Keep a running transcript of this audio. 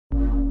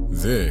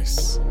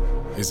This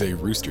is a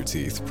Rooster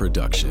Teeth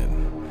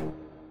production.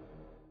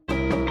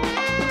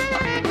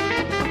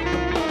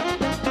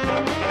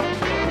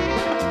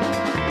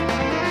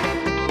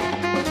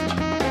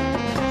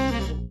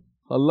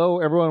 Hello,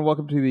 everyone.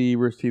 Welcome to the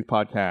Rooster Teeth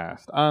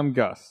podcast. I'm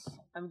Gus.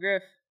 I'm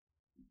Griff.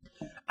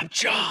 I'm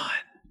John.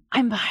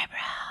 I'm Barbara.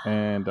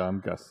 And I'm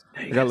Gus.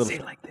 No, you gotta say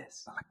it like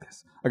this. I like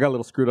this. I got a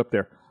little screwed up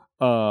there.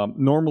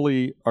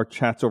 Normally, our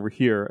chat's over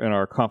here and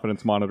our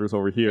confidence monitor's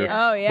over here.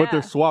 Yeah. Oh, yeah. But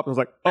they're swapped. I was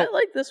like, I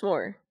like this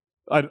more.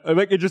 I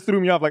like it just threw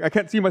me off. Like, I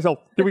can't see myself.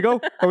 Here we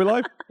go. Are we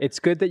live? It's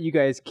good that you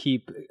guys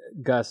keep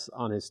Gus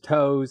on his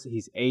toes.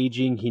 He's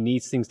aging. He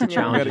needs things to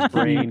challenge his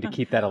brain to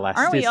keep that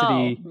Aren't we all?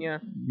 elasticity. Yeah.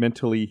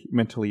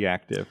 Mentally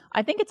active.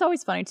 I think it's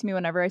always funny to me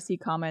whenever I see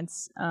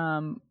comments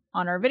on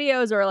our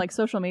videos or like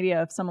social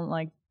media of someone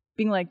like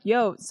being like,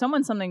 "Yo,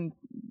 something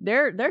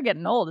they're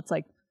getting old." It's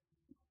like,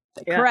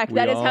 Yeah. correct.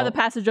 That is how all- the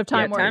passage of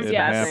time Yeah, time's works. It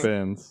Yes. passing.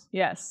 happens.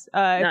 Yes.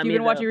 Not If me, you've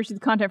been watching though. Rooster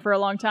Teeth content for a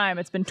long time,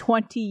 it's been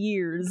 20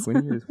 years.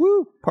 20 years.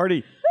 Woo!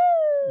 Party.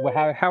 Well,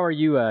 how are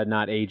you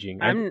not aging?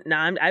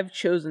 I've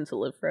chosen to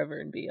live forever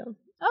and be young.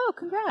 Oh,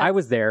 congrats. I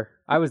was there.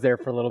 I was there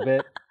for a little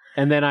bit.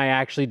 And then I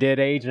actually did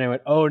age and I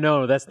went, oh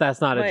no, that's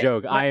not a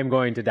joke. I am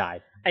going to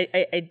die.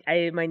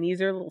 I my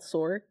knees are a little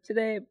sore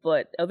today,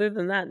 but other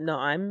than that, no,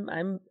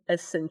 I'm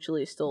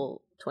essentially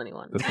still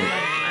 21. That's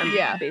I'm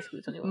Yeah.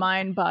 basically 21.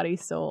 Mind, body,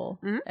 soul,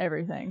 Mhm.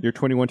 everything. You're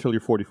 21 till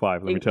you're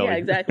 45, let me tell you. Yeah,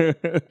 exactly.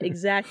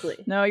 Exactly.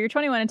 No, you're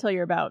 21 until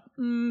you're about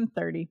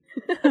 30.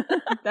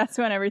 That's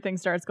when everything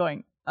starts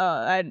going,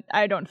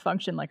 I don't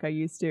function like I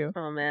used to.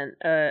 Oh man,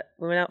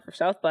 we went out for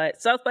South by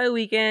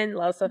weekend. A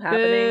lot of stuff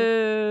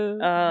happening. Boo.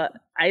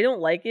 I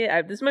don't like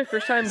it. This is my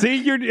first time. See,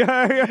 you're...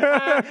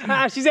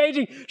 She's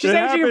aging. She's It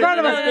aging in front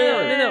of No,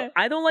 us. no.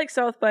 I don't like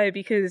South by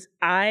because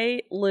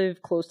I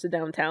live close to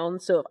downtown.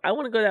 So if I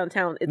want to go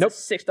downtown, it's Nope. a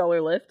 $6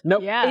 lift.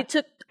 Nope. Yeah. It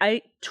took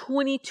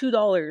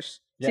 $22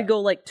 Yeah. to go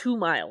like 2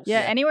 miles. Yeah,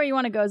 anywhere you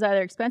want to go is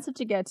either expensive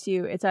to get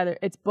to,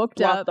 it's booked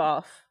blocked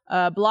up,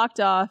 off. blocked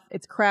off,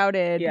 it's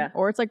crowded, Yeah.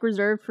 or it's like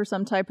reserved for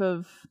some type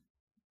of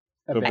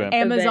Event.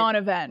 Amazon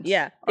event.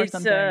 Yeah, or it's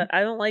something.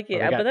 I don't like Oh, it.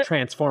 they but got that,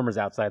 Transformers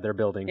outside their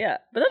building. yeah,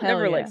 but I've Hell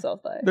never yeah. liked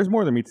South by. There's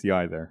more than meets the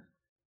eye there.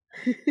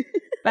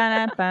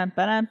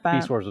 Ba-dum-bum-ba-dum-bum.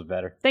 Beast Wars was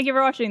better. Thank you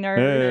for watching,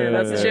 nerds.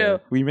 That's the show.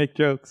 We make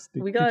jokes.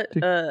 We got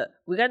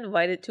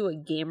invited to a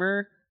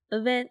gamer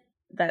event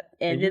that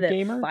ended at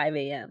gamer? 5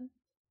 a.m.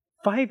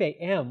 5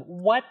 a.m.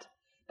 What?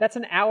 That's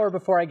an hour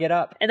before I get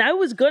up. And I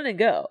was gonna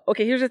go.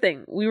 Okay, here's the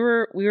thing. We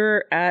were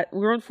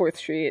on 4th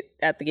Street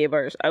at the gay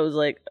bars. I was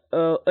like,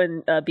 oh,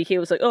 and BK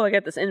was like, oh, I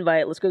got this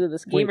invite. Let's go to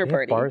this gamer Wait, they have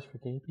party. bars for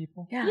gay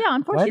people? Yeah. Yeah,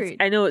 on 4th What? Street.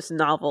 I know it's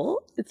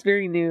novel. It's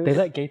very new. They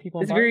let gay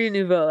people in It's bars? very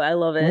nouveau. I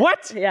love it.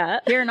 What? Yeah.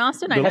 Here in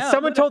Austin, I The- know. Has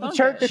someone Who'da told the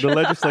thunk church? it? The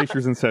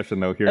legislature's in session,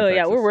 though, here in Oh yeah,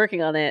 Texas. we're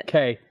working on it.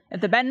 Okay. If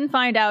the men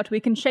find out,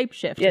 we can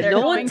shapeshift. Yeah, They're no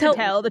one going tell- to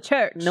tell the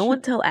church. No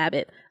one tell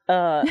Abbott.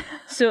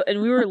 So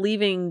and we were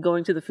leaving,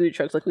 going to the food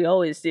trucks like we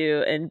always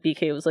do, and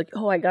BK was like,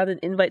 "Oh, I got an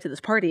invite to this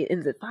party. It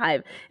ends at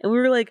 5." And we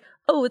were like,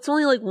 "Oh, it's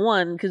only like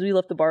 1," because we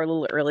left the bar a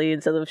little early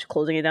instead of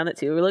closing it down at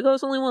 2. We were like, "Oh,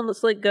 it's only 1.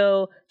 Let's like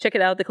go check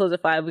it out. They close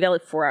at 5. We got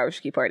like 4 hours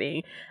to keep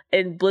partying."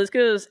 And Blizz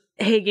goes,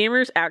 "Hey,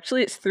 gamers,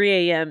 actually it's 3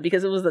 a.m.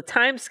 because it was the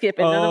time skip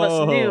and none of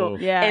us knew."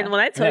 Yeah. And when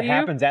I tell That you,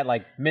 happens at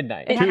like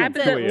midnight. it 2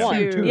 happens 2 at a.m.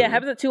 1. 2. Yeah, it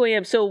happens at 2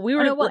 a.m. So we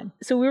were Oh, no, 1.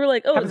 so we were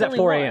like, "Oh, Happens it's at only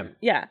 4 1. a.m..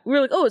 Yeah, we were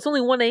like, "Oh, it's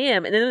only 1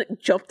 a.m." And then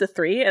it jumped to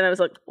 3, and I was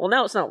like, "Well,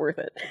 now it's not worth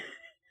it.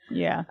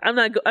 Yeah. I'm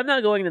not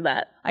going to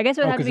that I guess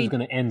it would have to Because be... it's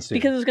going to end soon.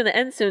 because it was going to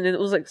end soon." And it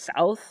was like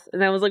south,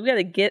 and I was like, "We got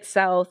to get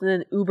south and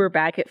then Uber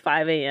back at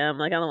 5 a.m."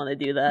 Like, I don't want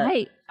to do that.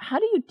 Hey, how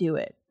do you do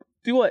it?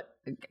 Do what?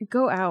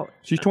 Go out.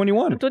 She's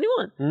 21. I'm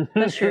 21.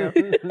 That's true.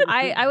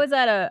 I was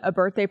at a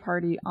birthday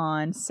party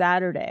on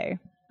Saturday.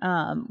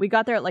 We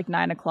got there at like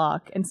 9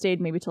 o'clock and stayed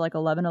maybe till like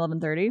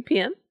 11:30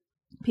 PM.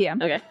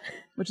 p.m. Okay.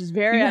 Which is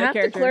very You out of have to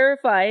character.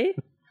 clarify.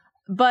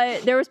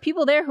 But there was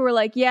people there who were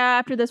like, yeah,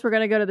 after this we're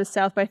gonna go to the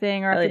South by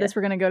thing, or Oh, after yeah. this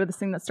we're gonna go to this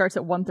thing that starts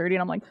at 1:30.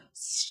 And I'm like,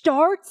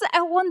 starts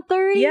at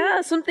 1:30?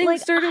 Yeah, some things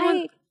Like,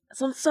 started.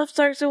 Some stuff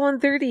starts at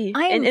 1:30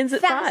 I am and ends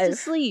at fast 5.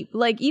 asleep.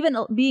 Like even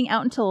being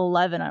out until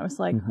 11, I was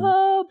like, Mhm.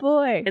 oh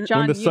boy. And- John,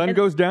 When the sun you,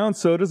 goes down,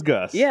 so does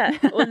Gus. Yeah.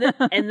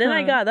 And then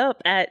I got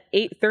up at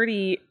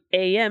 8:30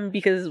 a.m.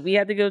 because we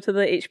had to go to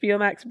the HBO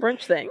Max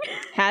brunch thing.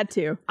 had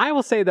to. I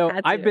will say, though,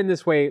 Had to. I've been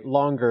this way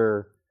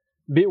longer,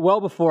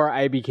 well before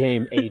I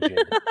became aged.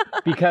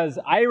 Because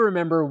I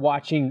remember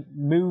watching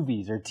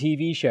movies or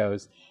TV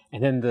shows,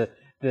 and then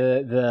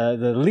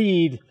the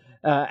lead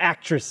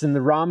actress in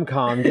the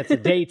rom-com gets a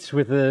date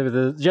with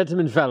the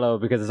gentleman fellow,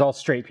 because it's all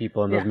straight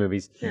people in those Yeah.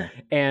 movies. Yeah.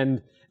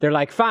 And they're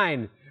like,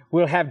 fine,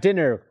 we'll have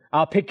dinner.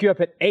 I'll pick you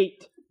up at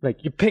 8.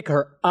 Like, you pick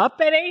her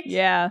up at 8?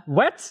 Yeah.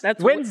 What?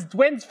 That's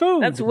when's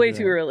food? That's way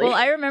too early. Well,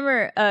 I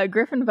remember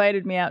Griff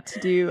invited me out to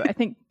do, I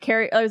think,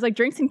 I was like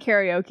drinks and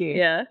karaoke.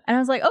 yeah. And I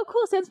was like, oh,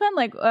 cool, sounds fun.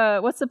 Like,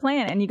 what's the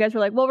plan? And you guys were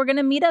like, well, we're going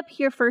to meet up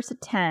here first at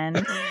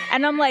 10.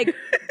 And I'm like,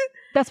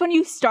 That's when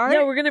you start?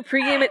 Yeah, we're going to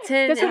pregame at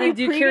 10 That's and when then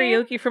do you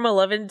pregame? karaoke from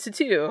 11 to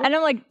 2. And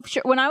I'm like,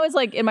 sure, when I was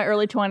like in my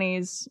early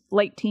 20s,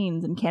 late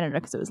teens in Canada,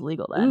 because it was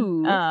legal then.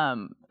 Ooh.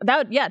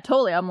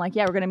 Totally. I'm like,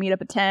 yeah, we're going to meet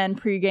up at 10,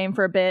 pregame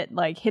for a bit,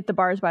 like hit the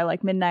bars by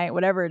like midnight,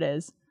 whatever it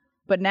is.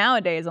 But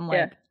nowadays, I'm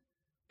like,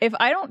 if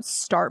I don't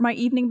start my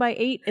evening by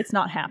 8, it's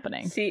not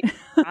happening. See,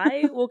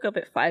 I woke up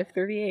at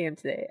 5:30 a.m.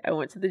 today. I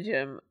went to the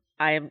gym.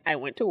 I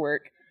went to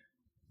work.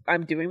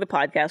 I'm doing the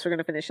podcast. We're going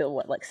to finish at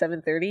what, like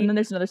 7:30? And then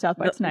there's another South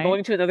by tonight.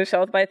 Going to another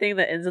South by thing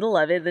that ends at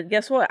 11. Then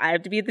guess what? I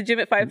have to be at the gym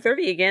at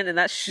 5:30 again, and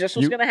that's just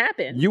what's going to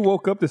happen. You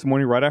woke up this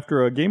morning right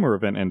after a gamer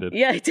event ended.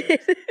 Yeah, I did.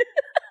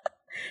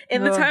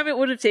 And the time it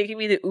would have taken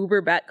me to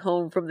Uber back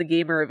home from the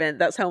gamer event,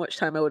 that's how much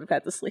time I would have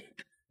had to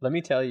sleep. Let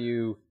me tell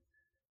you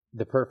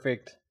the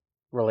perfect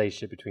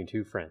relationship between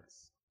two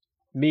friends.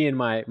 Me and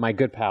my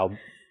good pal,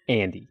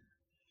 Andy.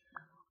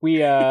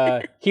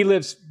 He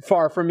lives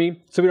far from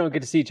me, so we don't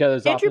get to see each other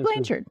as often.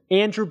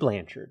 Andrew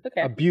Blanchard.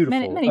 Okay. A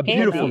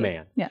beautiful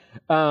man. Yeah.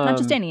 Not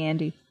just any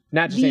Andy.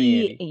 Not just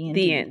any Andy.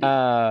 The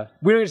Andy.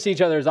 We don't get to see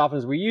each other as often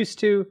as we used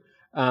to,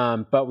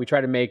 but we try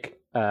to make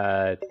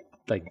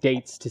like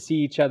dates to see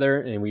each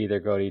other, and we either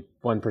go to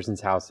one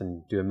person's house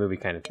and do a movie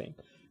kind of thing.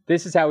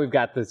 This is how we've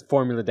got this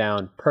formula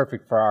down,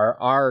 perfect for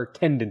our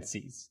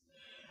tendencies.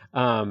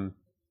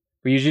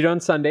 We usually do it on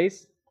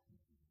Sundays.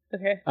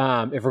 Okay.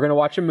 If we're going to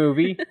watch a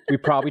movie, we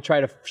probably try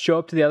to show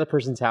up to the other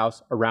person's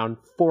house around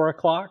 4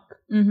 o'clock,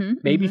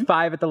 maybe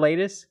 5 at the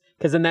latest,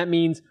 because then that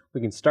means we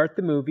can start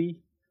the movie,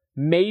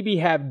 maybe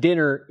have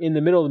dinner in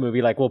the middle of the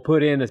movie, like we'll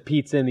put in a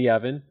pizza in the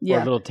oven, or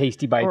little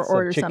tasty bites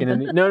of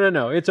chicken.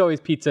 No. It's always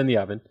pizza in the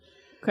oven.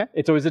 Okay.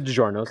 It's always a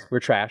DiGiorno's. We're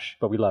trash,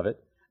 but we love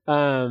it.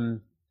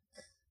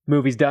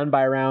 Movie's done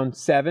by around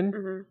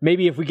 7.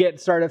 Maybe if we get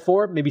started at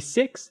 4, maybe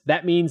 6.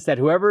 That means that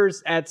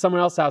whoever's at someone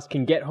else's house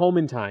can get home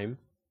in time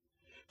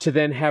to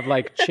then have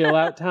like chill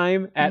out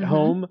time at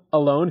home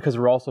alone, because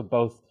we're also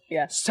both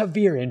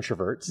severe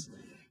introverts.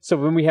 So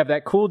when we have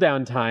that cool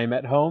down time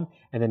at home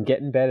and then get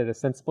in bed at a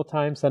sensible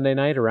time Sunday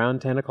night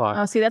around 10 o'clock.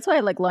 Oh, see, that's why I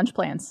like lunch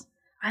plans.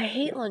 I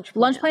hate lunch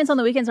plans. Lunch plans on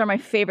the weekends are my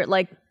favorite.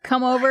 Like,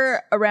 come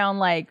over around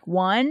like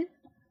 1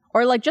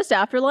 or like just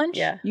after lunch.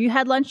 Yeah. You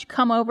had lunch,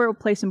 come over, we'll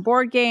play some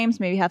board games,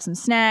 maybe have some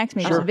snacks,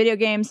 maybe some video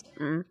games.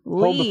 Home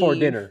before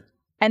dinner.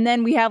 And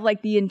then we have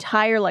like the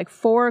entire like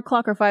 4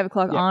 o'clock or 5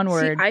 o'clock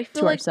onward See, I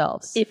feel to like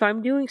ourselves. If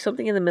I'm doing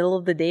something in the middle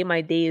of the day,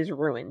 my day is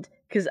ruined.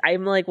 Because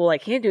I'm like, well, I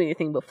can't do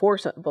anything before.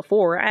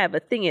 I have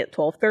a thing at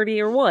 12:30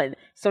 or 1.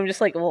 So I'm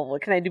just like, well,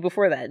 what can I do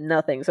before that?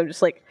 Nothing. So I'm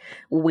just like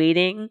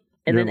waiting.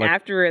 And then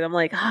after it, I'm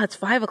like, it's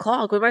 5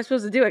 o'clock. What am I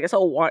supposed to do? I guess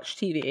I'll watch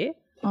TV.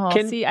 Oh,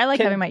 see, I like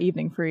having my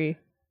evening free.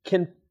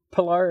 Can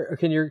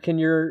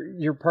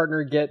your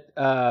partner get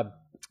one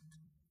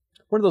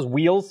of those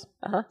wheels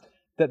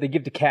that they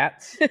give to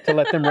cats to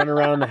let them run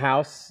around the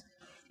house?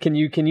 Can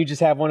you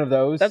just have one of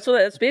those?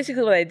 That's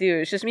basically what I do.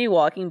 It's just me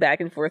walking back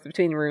and forth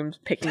between rooms,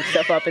 picking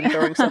stuff up and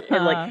throwing stuff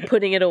and like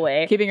putting it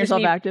away. Keeping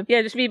yourself active?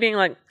 Yeah, just me being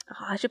like,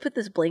 I should put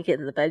this blanket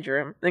in the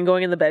bedroom. Then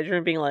going in the bedroom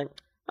and being like,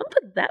 I'm gonna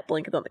put that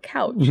blanket on the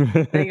couch.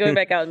 Then going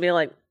back out and being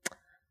like,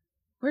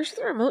 where's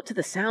the remote to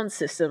the sound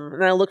system?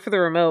 And I look for the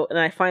remote and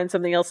I find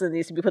something else that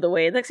needs to be put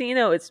away. And next thing you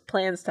know, it's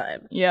plans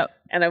time. Yep.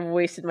 And I've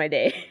wasted my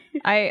day.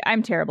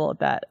 I'm terrible at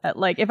that.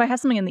 Like, if I have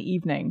something in the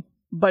evening,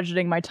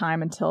 budgeting my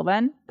time until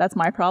then, that's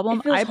my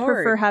problem. I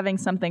prefer having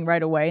something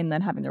right away and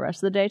then having the rest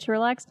of the day to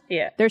relax.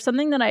 Yeah. There's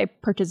something that I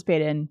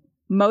participate in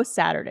most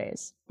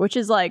Saturdays, which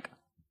is like,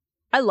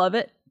 I love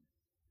it.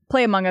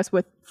 Play Among Us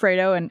with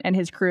Fredo and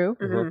his crew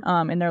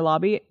in their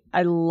lobby.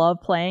 I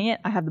love playing it.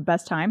 I have the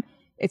best time.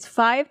 It's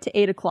 5 to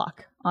 8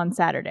 o'clock on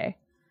Saturday.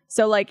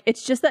 So like,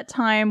 it's just that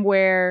time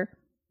where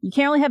you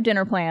can't really have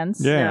dinner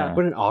plans. Yeah.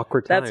 What an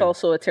awkward time. That's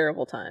also a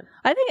terrible time.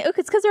 I think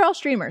it's because they're all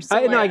streamers. So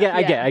I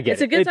get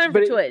It's a good time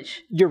for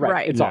Twitch. You're right.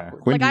 Right. It's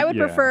awkward. When like, I would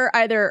prefer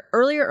either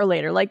earlier or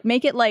later. Like,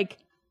 make it like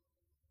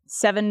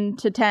 7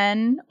 to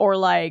 10 or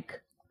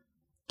like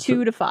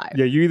 2 to 5.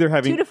 Yeah, you either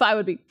having 2 to 5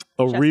 would be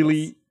a chef's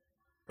really kiss.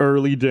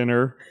 early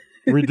dinner,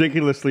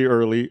 ridiculously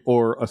early,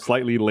 or a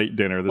slightly late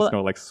dinner. There's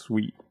no like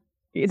sweet.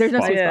 There's no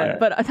sweet Yeah. spot.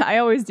 But I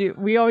always do.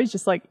 We always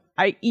just like,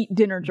 I eat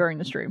dinner during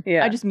the stream.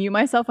 Yeah. I just mute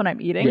myself when I'm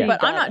eating, Yeah.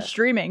 but I'm not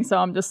streaming, so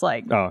I'm just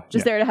like,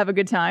 Just there to have a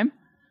good time.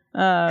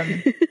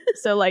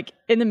 So like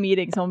in the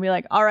meeting, someone will be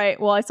like, all right,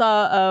 well, I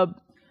saw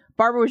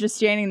Barbara was just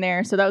standing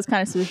there, so that was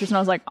kind of suspicious, and I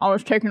was like, I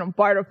was taking a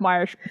bite of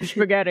my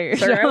spaghetti.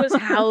 Sorry, I was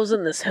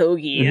housing this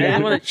hoagie. I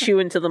didn't want to chew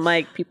into the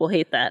mic. People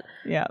hate that.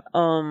 Yeah.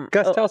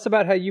 Gus, tell us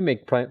about how you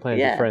make plans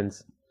with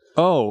friends.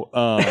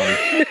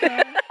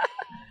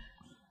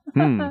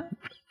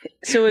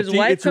 So his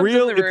wife it's comes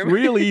real. in the room. It's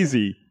real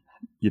easy.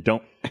 You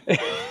don't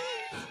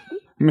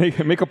make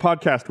a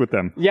podcast with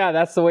them. Yeah,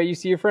 that's the way you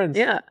see your friends.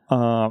 Yeah. I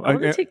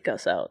want to take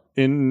Gus out.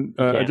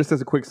 Just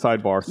as a quick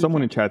sidebar,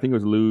 someone in chat, I think it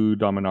was Lou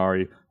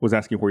Dominari, was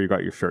asking where you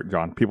got your shirt,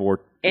 John. People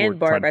were And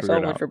Barb. I trying to saw figure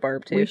it one out. for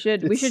Barb too.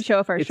 We should show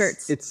off our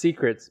shirts. It's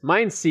secrets.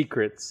 Mine's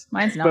secrets.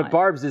 Mine's not. But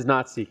Barb's is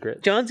not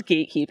secret. John's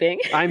gatekeeping.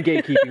 I'm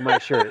gatekeeping my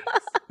shirt.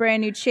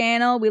 Brand new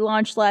channel we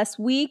launched last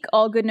week.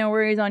 All Good No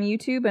Worries on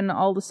YouTube and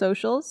all the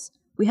socials.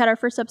 we had our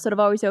first episode of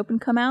Always Open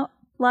come out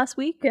last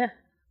week. Yeah.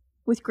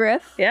 With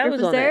Griff. Yeah, I Griff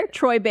was on there. it.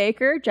 Troy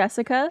Baker,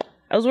 Jessica.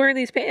 I was wearing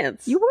these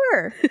pants. You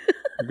were.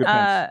 Good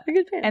pants. They're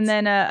good pants. And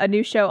then a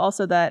new show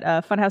also that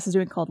Funhouse is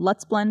doing called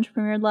Let's Blend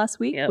premiered last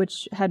week,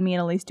 which had me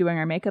and Elise doing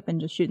our makeup and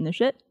just shooting the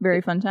shit.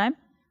 Very fun time.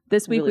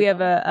 This week Really we have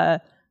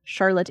a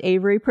Charlotte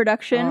Avery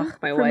production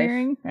my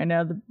premiering. wife. I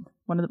know,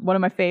 one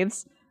of my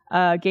faves.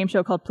 Game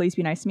show called Please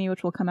Be Nice to Me,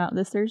 which will come out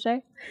this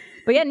Thursday.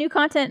 But yeah, new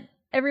content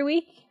every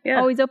week. Yeah.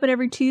 Always open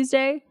every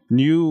Tuesday.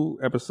 New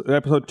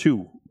episode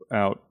 2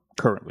 out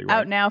currently, right?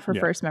 Out now for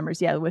first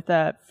members, with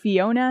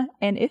Fiona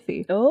and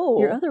Iffy. Oh.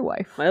 Your other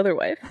wife. My other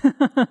wife.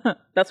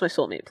 That's my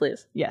soulmate,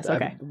 please. Yes,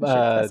 okay. We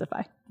should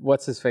specify.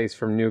 What's his face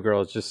from New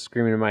Girl is just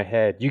screaming in my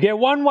head. You get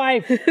one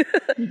wife.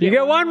 You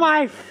get one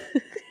wife.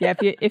 Yeah,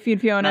 Iffy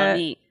and Fiona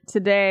Mommy.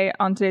 today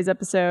on today's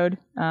episode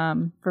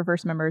for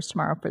first members,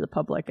 tomorrow for the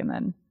public, and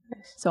then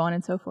so on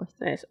and so forth.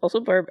 Nice. Also,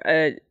 Barb,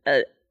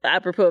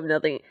 apropos of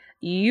nothing,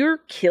 you're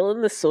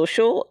killing the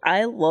social.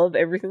 I love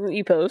everything that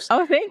you post.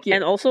 Oh, thank you.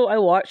 And also, I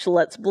watched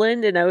Let's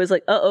Blend, and I was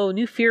like, uh-oh,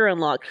 new fear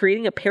unlocked,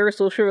 creating a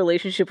parasocial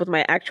relationship with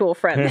my actual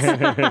friends.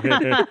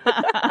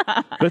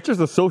 That's just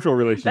a social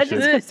relationship.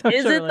 That's just-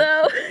 Is it,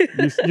 though?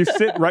 you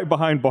sit right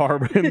behind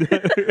Barb in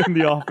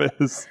the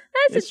office.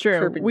 It's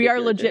true. We are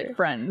perpendicular. legit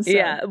friends. so-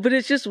 Yeah, but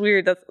it's just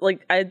weird. That's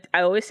like, I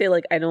always say,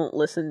 like, I don't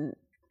listen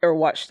or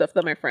watch stuff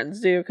that my friends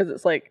do, because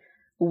it's, like,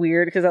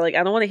 weird, because I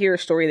don't want to hear a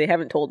story they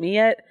haven't told me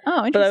yet.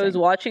 Oh, interesting. But I was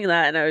watching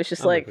that and I was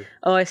just like,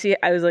 oh, I see.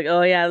 I was like,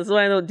 oh yeah, this is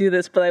why I don't do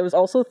this. But I was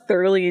also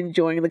thoroughly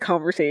enjoying the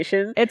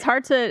conversation. It's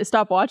hard to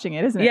stop watching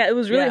it, isn't it? Yeah, it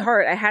was really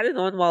hard. I had it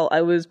on while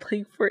I was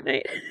playing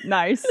Fortnite.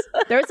 Nice.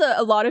 There's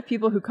a lot of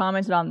people who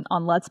commented on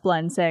Let's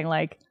Blend saying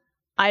like,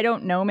 I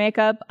don't know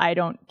makeup, I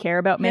don't care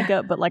about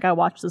makeup, but like I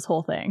watched this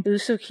whole thing. It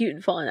was so cute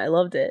and fun. I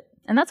loved it.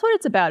 And that's what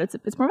it's about.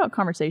 It's more about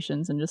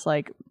conversations and just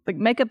like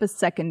makeup is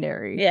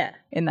secondary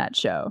in that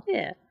show.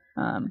 Yeah.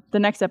 The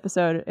next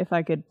episode, if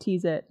I could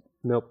tease it,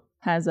 Nope.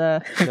 has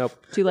a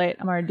too late.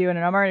 I'm already doing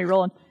it. I'm already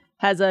rolling.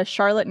 Has a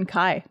Charlotte and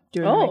Kai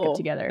doing the makeup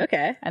together.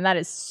 Okay. And that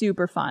is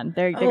super fun.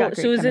 They got great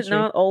so is chemistry. it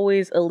not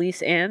always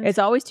Elise and? It's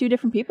always two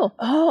different people.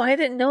 Oh, I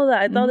didn't know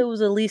that. I thought it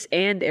was Elise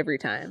and every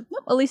time.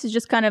 Nope, Elise is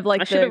just kind of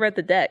like I should have read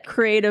the deck.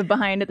 creative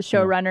behind it, the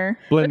showrunner.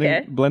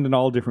 Blending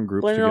all different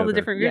groups Blending together. all the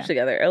different groups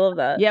together. I love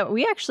that. Yeah,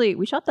 we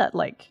shot that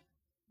like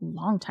a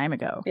long time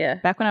ago. Yeah.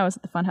 Back when I was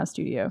at the Funhouse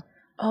studio.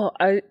 Oh,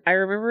 I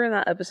remember in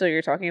that episode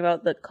you're talking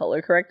about the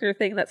color corrector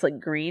thing that's like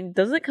green.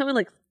 Doesn't it come in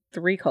like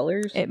 3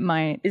 colors? It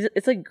might.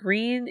 It's like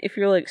green if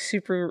you're like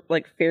super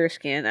like fair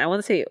skin. I want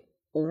to say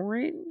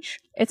orange.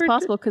 It's for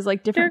possible because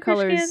like different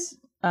darker colors.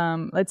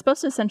 It's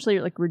supposed to essentially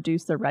like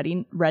reduce the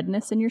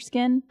redness in your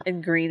skin.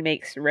 and green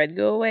makes red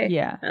go away.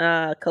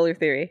 Yeah. Color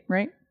theory.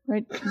 Right.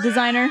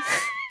 Designer.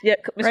 Yeah,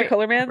 Mr. Right.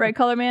 Color Man. Right,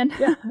 color man.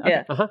 Yeah.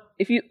 Yeah. Uh-huh.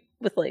 If you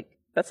with like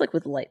that's like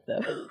with light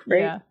though, right?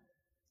 Yeah.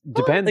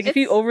 Depends. Like if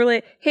you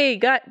overlay, hey,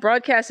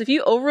 broadcast. If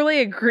you overlay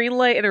a green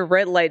light and a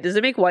red light, does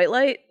it make white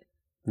light?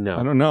 no.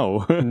 I don't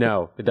know.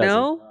 No, it doesn't.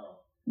 No.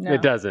 No.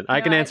 It doesn't.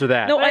 I can answer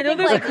that. No, But I know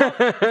think,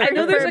 there's I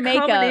know there's for a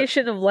makeup-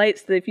 combination of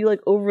lights that if you like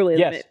overlay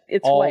them, Yes,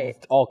 it's all,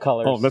 white. all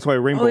colors. Oh, that's why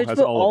Rainbow they has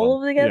put all all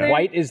of them. together? Yeah.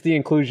 White is the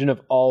inclusion of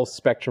all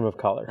spectrum of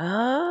color.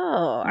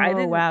 Oh, I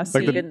didn't. wow. see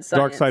Like it the in Dark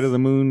science. Side of the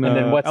Moon. And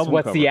then what's album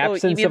the cover. Oh, you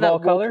absence mean of that all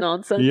woke color?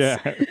 nonsense? Yeah.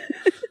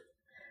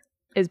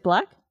 Is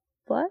black?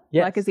 What?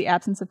 Yes. Black is the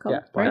absence of color.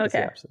 Yeah, black Right? is the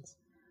Okay. absence.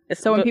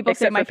 So when people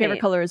say Except my for favorite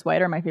paint. color is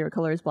white or my favorite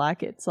color is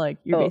black, it's like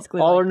you're Oh,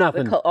 basically All like, or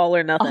nothing. All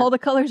or nothing. all the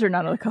colors or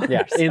none of the colors.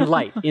 Yeah, in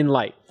light. In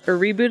light. A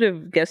reboot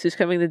of Guess Who's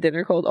Coming to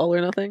Dinner called All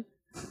or Nothing.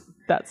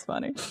 That's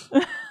funny.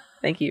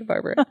 Thank you,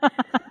 Barbara.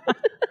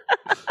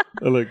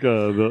 I like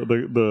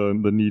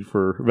the need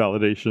for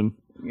validation.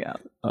 Yeah.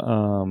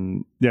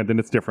 Yeah, then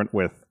it's different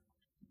with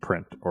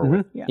print or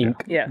with Yeah.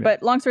 Ink. Yeah.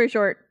 But long story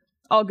short,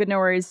 all good, no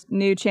worries.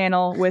 New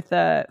channel with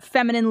a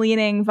feminine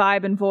leaning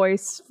vibe and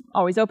voice.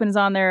 Always Open is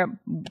on there. A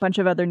bunch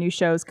of other new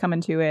shows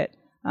coming to it.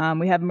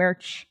 We have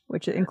merch,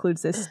 which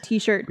includes this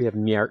T-shirt. We have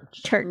Mierch.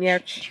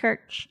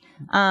 Church.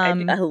 I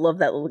love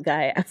that little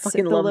guy. I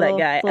fucking love that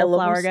guy. I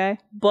love flower him. guy.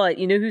 But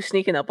you know who's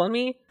sneaking up on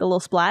me? The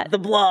little splat. The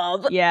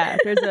Blob. Yeah,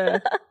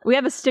 we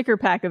have a sticker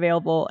pack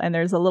available, and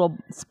there's a little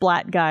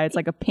splat guy. It's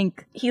like a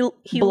pink He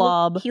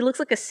blob. he looks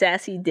like a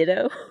sassy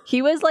Ditto.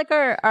 He was like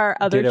our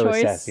other Ditto choice.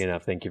 is sassy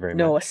enough. Thank you very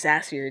No, a much.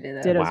 sassier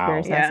Ditto. Ditto's Wow.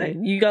 very Yeah, sassy.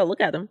 you gotta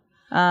look at him.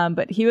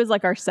 But he was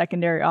like our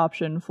secondary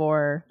option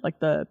for like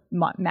the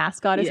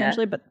mascot Yeah.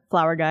 essentially, but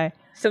flower guy.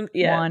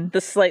 One. The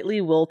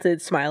slightly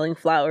wilted smiling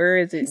flower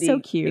is He's the so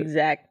cute.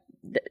 exact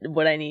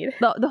what I need.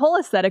 The whole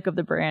aesthetic of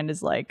the brand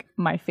is like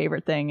my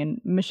favorite thing,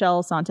 and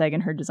Michelle Sontag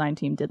and her design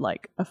team did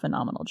like a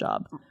phenomenal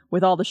job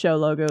with all the show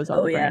logos,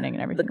 all the branding,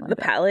 and everything. The like that.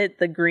 palette,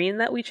 the green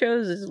that we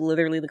chose is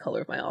literally the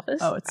color of my office.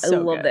 Oh, it's I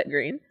so love good. that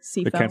green. It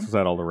Seafoam. cancels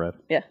out all the red.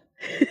 Yeah.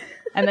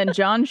 And then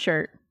John's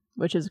shirt,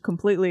 which is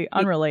completely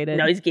unrelated.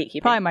 No, he's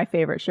gatekeeping. Probably my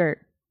favorite shirt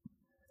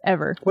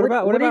ever. What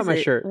about is my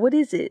it? shirt? What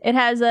is it? It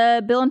has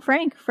Bill and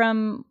Frank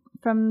from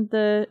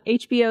the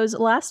HBO's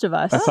Last of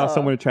Us. I saw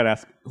someone in chat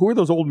ask, "Who are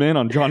those old men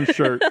on John's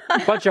shirt?"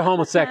 Bunch of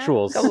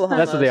homosexuals. Couple of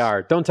That's what they homos.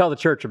 are. Don't tell the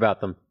church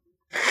about them.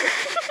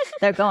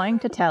 They're going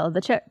to tell the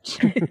church.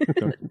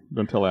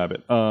 Don't tell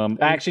Abbott. I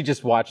actually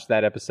just watched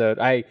that episode.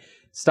 I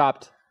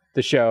stopped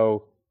the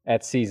show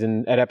at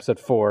episode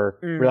 4.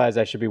 Realized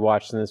I should be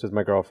watching this with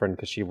my girlfriend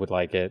because she would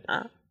like it.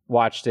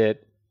 Watched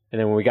it, and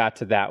then when we got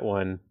to that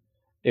one,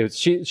 it was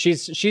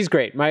she's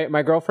great.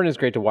 My girlfriend is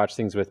great to watch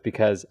things with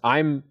because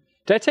I'm.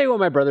 Did I tell you what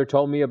my brother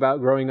told me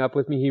about growing up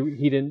with me?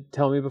 He didn't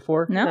tell me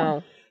before.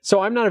 No. So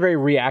I'm not a very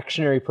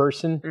reactionary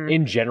person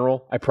in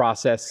general. I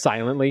process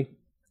silently.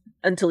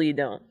 Until you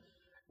don't.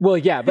 Well,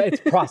 yeah, but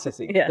it's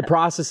processing. Yeah. The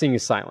processing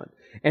is silent.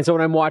 And so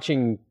when I'm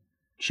watching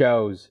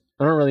shows,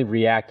 I don't really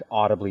react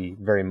audibly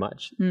very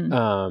much.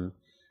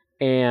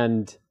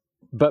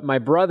 But my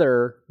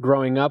brother,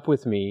 growing up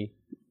with me,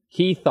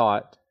 he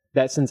thought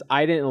that since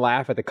I didn't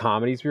laugh at the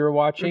comedies we were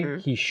watching,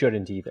 he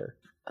shouldn't either.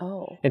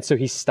 Oh. And so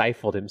he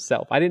stifled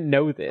himself. I didn't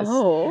know this.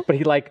 Oh. But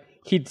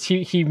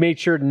he made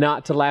sure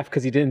not to laugh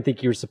because he didn't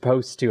think you were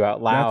supposed to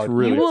out loud. That's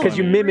really because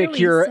you funny. mimic Really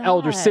your sad.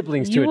 elder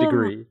siblings to You a are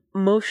degree.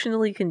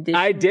 Emotionally conditioned.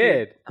 I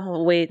did.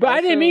 Oh, wait. But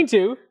I didn't mean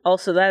to.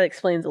 Also, that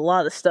explains a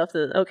lot of stuff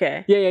that,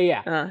 okay.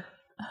 Yeah.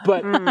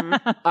 But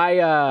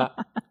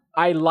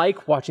I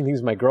like watching things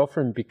with my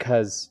girlfriend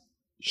because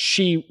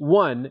she,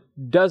 one,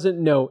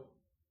 doesn't know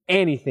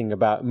anything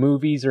about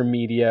movies or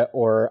media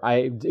or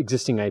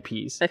existing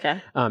IPs.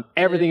 Okay.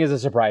 Everything is a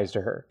surprise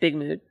to her. Big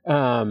mood.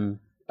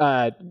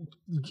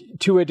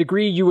 To a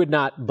degree you would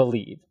not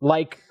believe.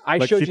 Like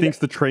Like showed she you thinks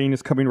the train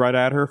is coming right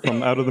at her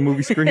from out of the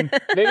movie screen.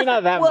 maybe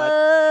not that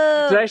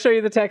much. Did I show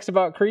you the text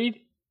about Creed?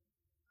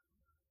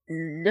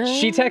 No.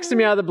 She texted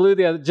me out of the blue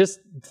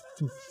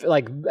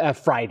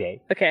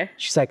Friday. Okay.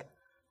 She's like,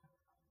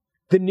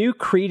 the new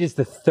Creed is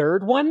the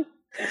third one?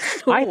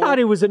 I thought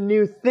it was a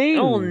new thing.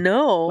 Oh,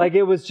 no. Like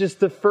it was just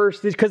the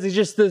first, because it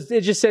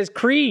just says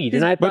Creed.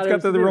 And I But thought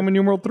it's got the Roman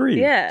numeral 3.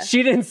 Yeah.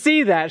 She didn't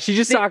see that. She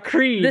just saw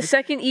Creed. The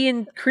second E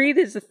in Creed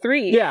is the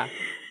 3. Yeah.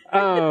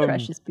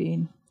 Precious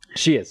bean.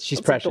 She is. She's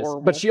That's precious.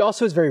 adorable. But she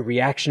also is very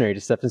reactionary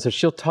to stuff. And so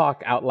she'll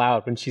talk out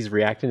loud when she's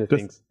reacting to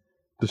things.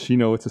 Does she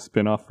know it's a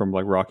spin-off from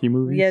like Rocky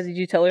movies? Yeah, did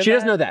you tell her She that?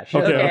 doesn't know that. She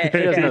Okay,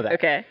 doesn't know that.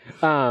 Okay.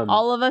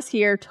 All of us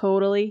here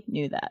totally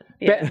knew that.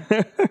 Yeah.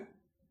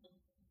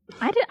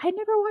 I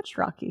never watched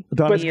Rocky.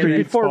 Adonis But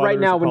Creed's before father right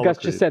is now, when Apollo Gus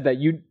Creed. just said that,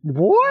 you...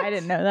 What? I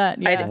didn't know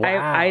that. Yeah. I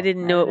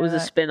didn't know I it was knew a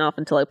that. spin-off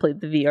until I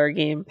played the VR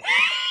game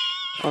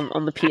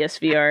on the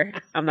PSVR.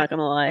 I'm not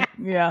gonna lie.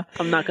 Yeah.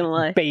 I'm not gonna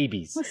lie.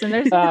 Babies. Listen,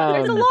 there's a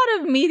lot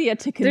of media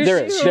to consume.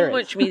 There's there so is.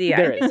 much media.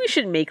 There I think we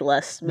should make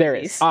less There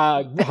movies. is.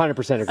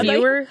 100% agree.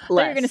 Fewer, I thought you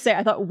less. were going to say,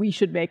 I thought we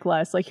should make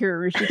less, like here at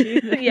Rooster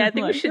Teeth. Yeah, I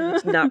think we Like,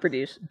 should not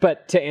produce.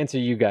 But to answer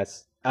you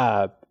guys,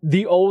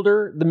 the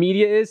older the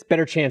media is,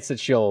 better chance that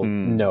she'll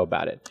know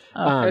about it.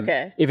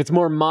 Okay. If it's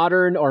more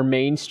modern or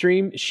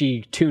mainstream,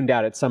 she tuned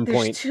out at some There's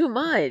point. too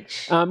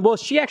much. Well,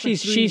 she actually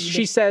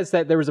she says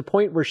that there was a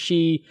point where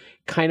she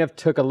kind of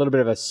took a little bit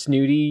of a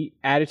snooty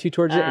attitude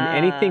towards it, and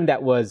anything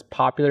that was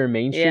popular and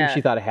mainstream, Yeah. she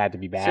thought it had to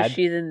be So bad.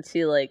 she didn't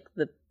see like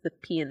the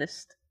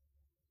pianist.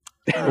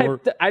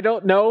 I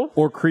don't know.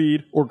 Or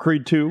Creed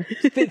 2.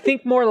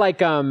 Think more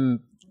like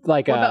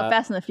What about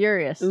Fast and the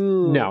Furious?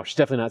 Ooh. no, she's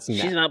definitely not seen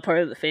She's that. not part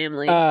of the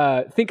family.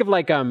 Think of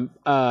like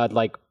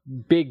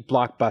big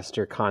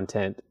blockbuster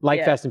content like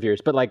Yeah. Fast and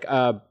Furious, but like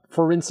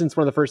for instance,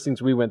 one of the first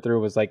things we went through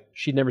was like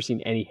she'd never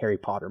seen any Harry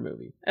Potter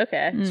movie,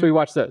 okay. so we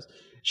watched those.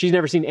 She's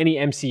never seen any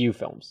MCU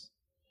films,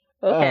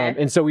 Okay.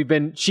 and so we've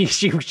been. She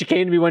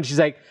came to me once. She's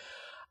like,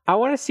 I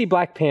want to see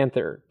Black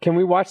Panther. Can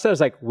we watch that? I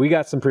was like, we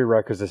got some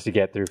prerequisites to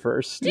get through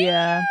first.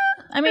 Yeah.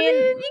 I mean,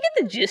 you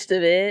get the gist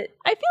of it.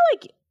 I feel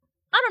like,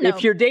 I don't know.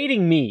 If you're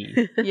dating me,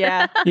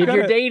 yeah. if gotta-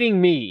 you're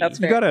dating me, That's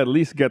You fair. got to at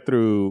least get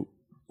through,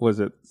 was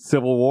it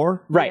Civil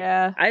War? right.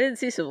 Yeah. I didn't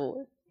see Civil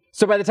War.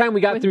 So by the time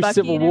we got With through Bucky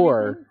Civil and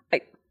War, everything?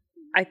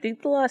 I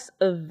think the last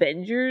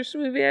Avengers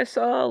movie I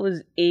saw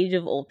was Age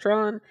of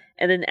Ultron,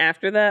 and then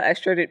after that, I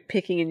started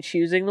picking and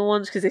choosing the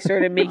ones because they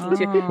started making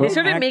too. Oh. They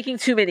started making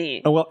too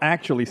many. Oh, well,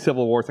 actually,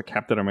 Civil War's a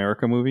Captain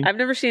America movie. I've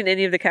never seen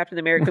any of the Captain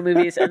America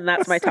movies, and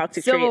that's my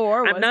toxic Civil trait.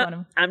 War was I'm not. one of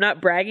 'em. I'm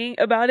not bragging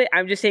about it.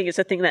 I'm just saying it's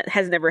a thing that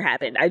has never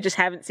happened. I just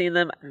haven't seen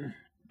them.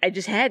 I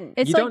just hadn't.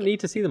 It's you like, don't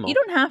need to see them all. You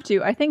don't have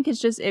to. I think it's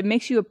just, it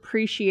makes you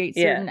appreciate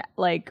Yeah. certain,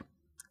 like,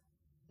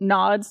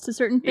 nods to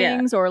certain Yeah.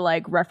 things or,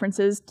 like,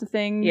 references to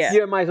things. Yeah.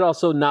 You might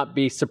also not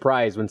be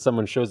surprised when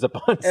someone shows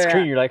up on Yeah.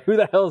 screen. You're like, who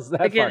the hell is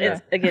that? Again,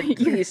 fucker? again,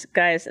 please,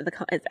 guys.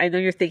 I know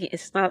you're thinking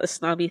it's not a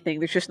snobby thing.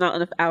 There's just not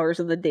enough hours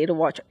in the day to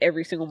watch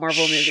every single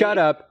Marvel movie. Shut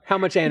up. How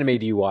much anime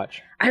do you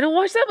watch? I don't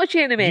watch that much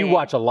anime. You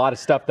watch a lot of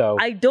stuff, though.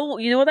 I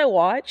don't. You know what I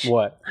watch?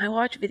 What? I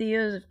watch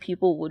videos of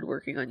people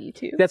woodworking on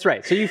YouTube. That's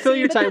right. So you fill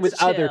your time with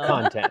That's other chill.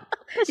 content.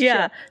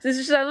 yeah. This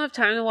is just I don't have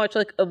time to watch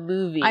like a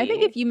movie. I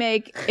think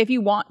if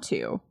you want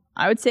to,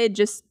 I would say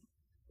just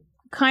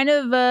kind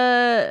of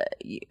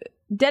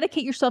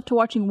dedicate yourself to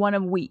watching one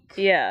a week.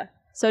 Yeah.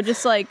 So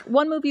just like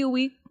one movie a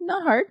week,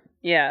 not hard.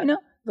 Yeah. You know?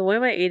 The way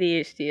my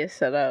ADHD is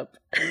set up,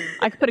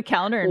 I could put a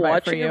calendar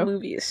invite for watching a you.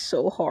 movie is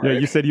so hard. Yeah,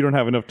 you said you don't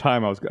have enough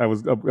time. I was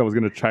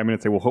going to chime in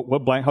and say, well,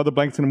 how the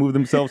blankets going to move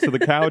themselves to the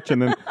couch, and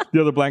then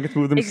the other blankets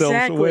move themselves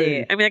exactly.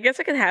 away. I mean, I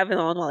guess I could have it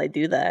on while I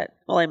do that,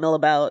 while I mill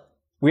about.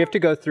 We have to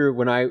go through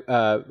when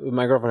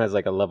my girlfriend has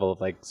like a level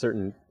of like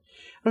certain,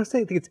 I don't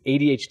say I think it's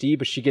ADHD,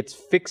 but she gets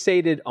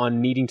fixated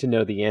on needing to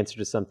know the answer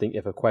to something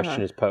if a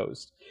question is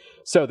posed.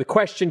 So the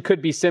question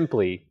could be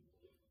simply,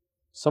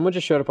 someone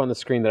just showed up on the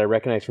screen that I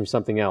recognize from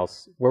something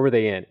else. Where were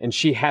they in? And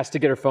she has to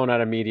get her phone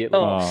out immediately.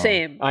 Oh,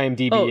 same.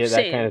 IMDb,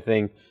 that kind of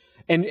thing.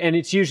 And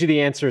it's usually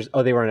the answer is,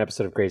 oh, they were on an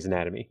episode of Grey's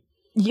Anatomy.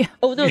 Yeah.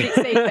 Oh no,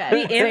 Safe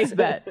bet. Safe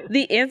bet.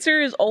 The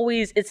answer is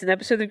always it's an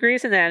episode of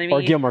Grey's Anatomy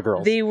Or Gilmore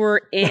Girls. They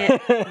were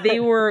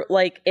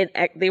like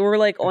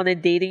on a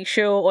dating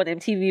show on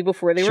MTV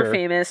before they were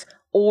famous,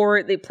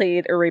 or they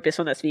played a rapist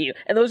on SVU,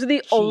 and those are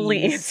the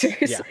only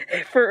answers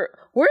for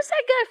where's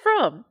that guy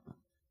from.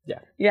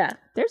 Yeah.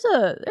 There's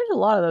a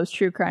lot of those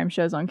true crime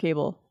shows on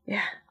cable.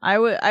 Yeah. I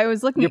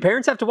was looking. Your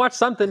parents have to watch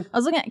something. I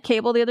was looking at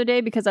cable the other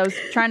day because I was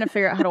trying to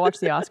figure out how to watch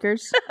the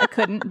Oscars. I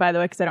couldn't, by the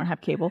way, because I don't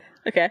have cable.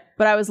 Okay.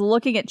 But I was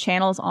looking at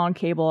channels on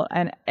cable,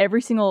 and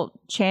every single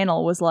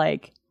channel was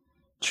like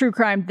true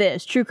crime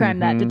this, true crime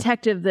that,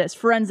 detective this,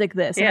 forensic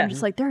this. And I'm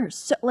just like, there are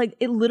so, like,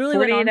 it literally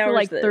went on for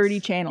like 30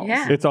 channels.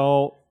 Yeah. It's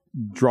all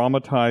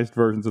dramatized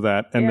versions of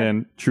that, and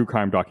then true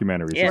crime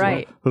documentaries. Yeah. As well.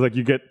 Right. So like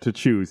you get to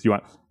choose. You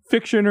want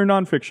fiction or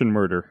nonfiction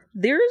murder.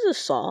 There is a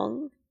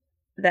song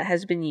that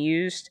has been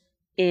used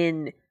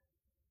in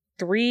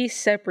 3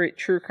 separate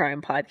true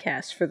crime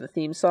podcasts for the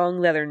theme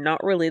song that are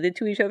not related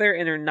to each other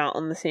and are not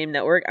on the same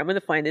network. I'm going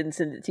to find it and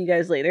send it to you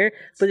guys later,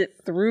 but it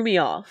threw me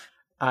off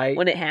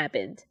when it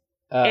happened.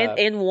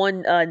 And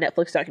one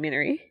Netflix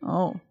documentary.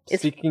 Oh.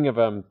 Speaking of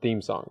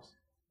theme songs,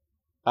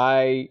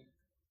 I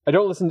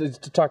don't listen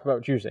to talk about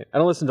what you're saying. I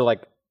don't listen to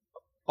like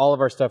all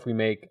of our stuff we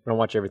make. I don't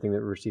watch everything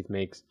that Rooster Teeth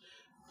makes.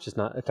 Just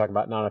not talking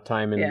about not enough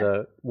time in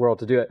the world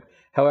to do it.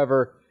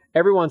 However,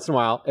 every once in a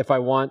while, if I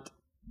want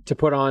to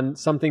put on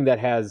something that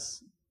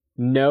has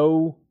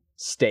no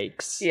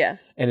stakes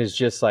and is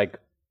just like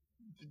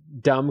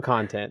dumb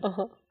content,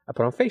 I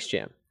put on Face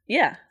Jam.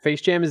 Yeah.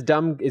 Face Jam is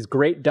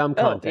great dumb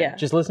content. Yeah.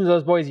 Just listen to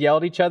those boys yell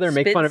at each other and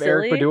make Spit fun of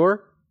Eric silly. Badur.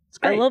 It's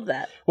great. I love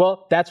that.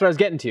 Well, that's what I was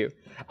getting to.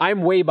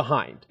 I'm way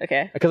behind.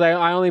 Okay. Because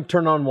I only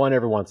turn on one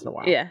every once in a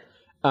while. Yeah.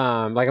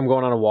 Like I'm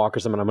going on a walk or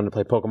something, I'm going to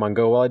play Pokemon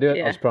Go while I do it.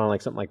 I'll just put on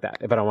like something like that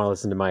if I don't want to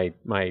listen to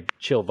my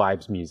chill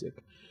vibes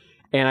music.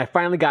 And I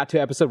finally got to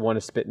episode 1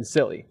 of Spittin'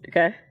 Silly.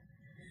 Okay.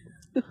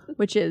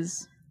 Which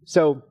is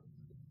So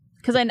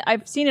because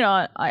I've seen it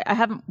on. I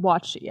haven't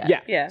watched it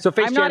yet. Yeah. So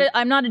Face Jam.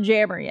 I'm not a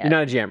jammer yet. You're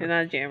not a jammer. You're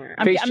not a jammer.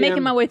 I'm Face making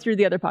Jam- my way through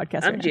the other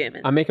podcasts. I'm right now.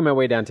 jamming. I'm making my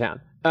way downtown.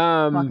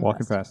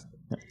 Walking fast.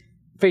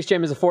 Face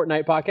Jam is a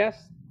fortnight podcast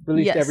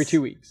released Yes. every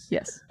 2 weeks.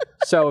 Yes.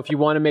 So if you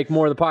want to make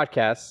more of the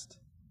podcast,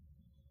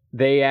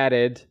 they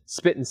added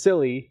Spittin'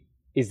 Silly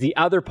is the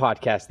other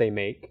podcast they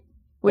make,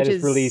 Which that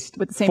is released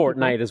with the same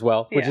fortnight people. as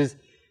well. Which Yeah. is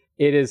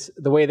it is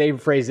the way they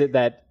phrase it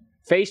that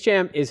Face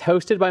Jam is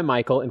hosted by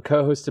Michael and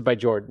co-hosted by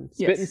Jordan.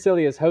 Yes. Spittin'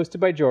 Silly is hosted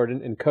by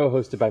Jordan and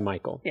co-hosted by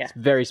Michael. Yeah. It's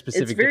very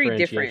specific. It's very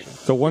differentiation. different.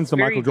 So one's the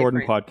Very Michael Jordan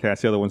different.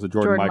 podcast, the other one's the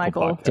Jordan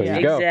Michael podcast. There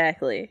you go.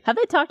 Exactly. Have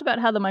they talked about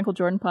how the Michael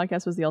Jordan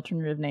podcast was the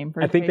alternative name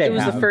for? I think Face they It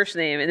was Jam? the first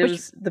name, and it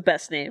was the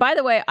best name. By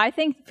the way, I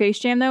think Face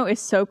Jam though is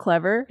so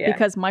clever Yeah.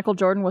 because Michael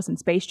Jordan was in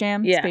Space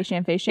Jam. Yeah. Space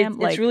Jam, Face Jam.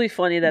 It's really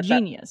funny that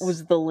genius. that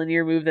was the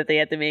linear move that they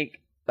had to make.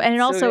 And it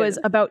so also good. is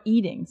about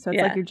eating. So it's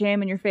Yeah. like you're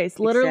jamming your face.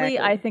 Literally,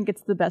 Exactly. I think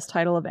it's the best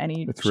title of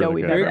any It's show really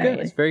we've good. ever Very good.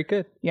 made. It's very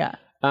good. Yeah.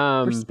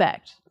 Um,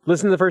 Respect.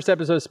 Listen to the first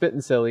episode of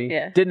Spittin' Silly.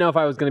 Yeah. Didn't know if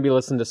I was going to be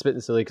listening to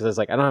Spittin' Silly because I was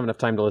like, I don't have enough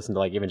time to listen to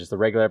like even just the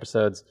regular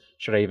episodes.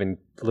 Should I even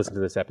listen to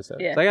this episode?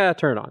 Yeah. So I got to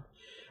turn it on.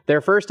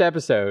 Their first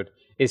episode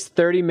is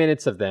 30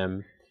 minutes of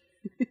them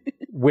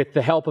with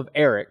the help of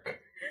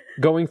Eric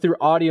going through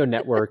Audio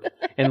Network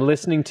and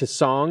listening to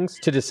songs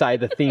to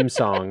decide the theme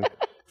song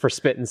for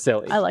Spittin'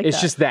 Silly. I like it's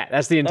that. just that.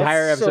 That's the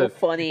entire That's so episode.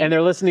 funny. And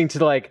they're listening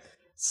to like,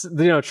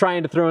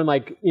 trying to throw in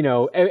like,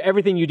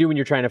 everything you do when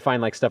you're trying to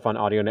find like stuff on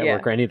Audio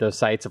Network Yeah. or any of those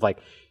sites of like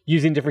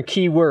using different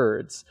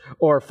keywords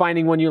or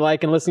finding one you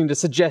like and listening to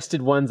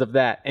suggested ones of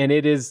that. And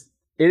it is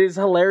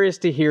hilarious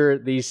to hear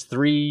these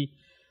 3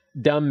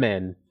 dumb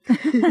men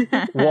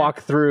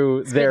walk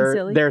through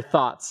silly. their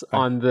thoughts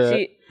on the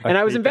See, and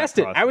I was hate that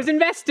invested. process. I was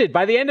invested.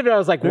 By the end of it, I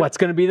was like, what's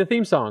going to be the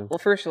theme song? Well,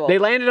 first of all, They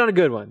landed on a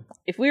good one.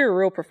 if we were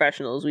real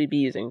professionals, we'd be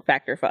using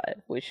Factor 5,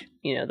 which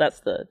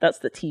that's the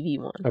TV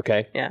one.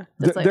 Okay. Yeah.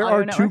 That's like There Audio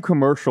are 2 Network.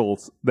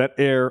 commercials that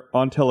air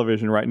on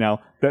television right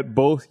now that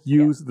both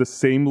use the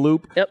same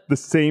loop, Yep. the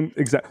same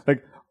exact.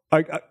 Like,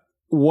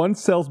 one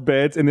sells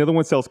beds and the other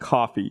one sells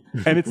coffee,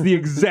 and it's the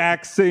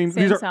exact same.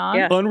 Same These are song?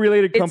 Yeah.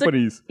 unrelated It's like-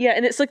 companies. Yeah,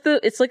 and it's like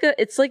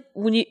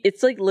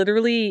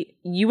literally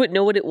you would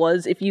know what it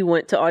was if you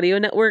went to Audio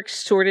Network,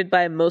 sorted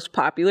by most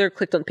popular,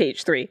 clicked on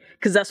page 3,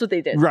 because that's what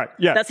they did. Right?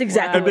 Yeah, That's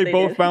exactly And what they they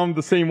both did. found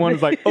the same one.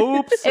 It's like,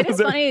 oops. It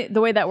is funny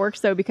the way that works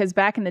though, because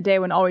back in the day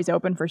when Always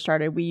Open first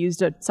started, we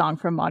used a song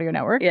from Audio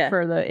Network Yeah.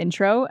 for the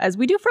intro, as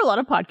we do for a lot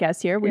of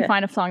podcasts here. We Yeah.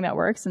 find a song that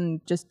works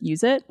and just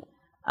use it.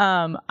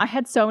 I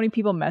had so many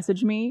people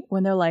message me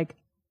when they're like,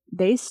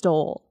 they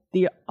stole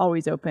the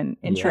Always Open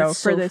intro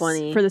That's for so this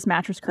funny. for this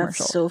mattress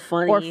commercial, That's so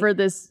funny. or for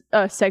this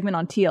segment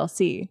on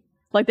TLC.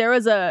 Like there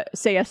was a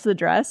Say Yes to the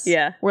Dress.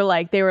 Yeah. Where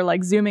like they were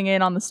like zooming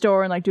in on the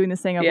store and like doing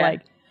this thing of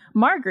like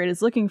Margaret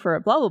is looking for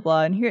blah blah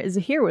blah and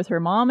here with her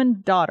mom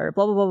and daughter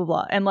blah blah blah blah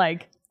blah and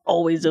like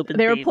always open.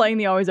 They theme. were playing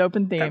the always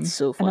open theme. That's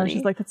so And I was funny.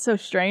 just like, that's so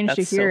strange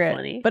That's to hear so it.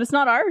 funny. But it's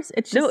not ours.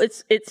 It's just No,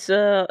 it's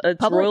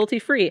public. royalty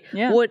free.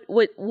 Yeah. What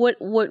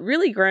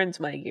really grinds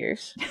my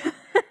gears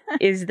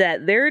is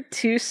that there are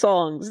 2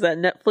 songs that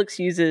Netflix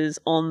uses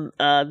on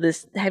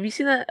this. Have you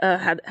seen that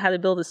How to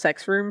Build a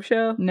Sex Room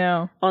show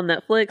no. on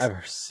Netflix?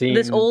 I've seen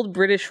This old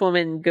British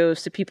woman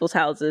goes to people's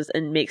houses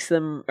and makes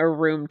them a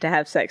room to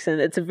have sex in.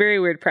 It's a very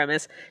weird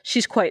premise.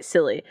 She's quite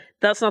silly.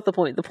 That's not the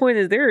point. The point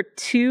is there are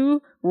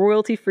 2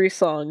 royalty-free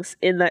songs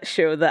in that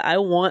show that I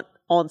want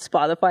on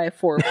Spotify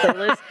for a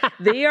playlist.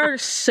 they are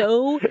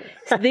so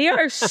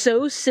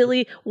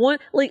silly. One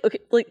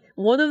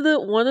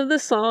of the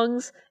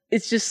songs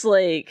is just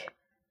like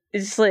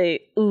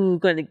ooh,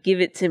 gonna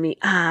give it to me,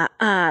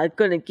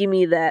 gonna give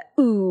me that,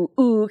 ooh,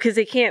 because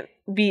they can't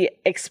be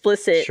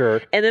explicit.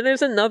 Sure. And then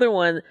there's another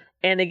one,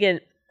 and again,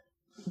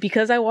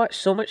 because I watch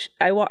so much,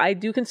 I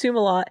do consume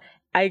a lot.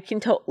 I can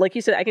tell, like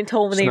you said, I can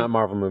tell when It's they not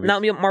Marvel movies.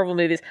 not Marvel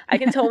movies. I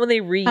can tell when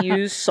they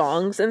reuse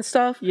songs and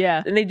stuff.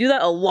 Yeah. And they do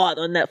that a lot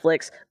on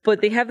Netflix.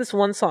 But they have this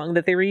one song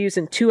that they reuse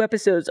in 2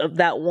 episodes of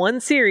that one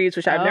series,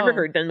 which I've never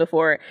heard done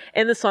before.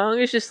 And the song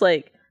is just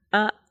like,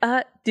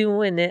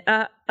 doing it,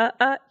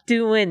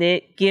 doing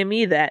it, give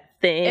me that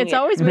thing. It's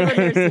always weird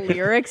when there's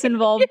lyrics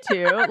involved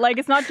too. Like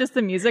it's not just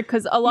the music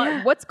because a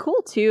lot. What's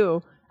cool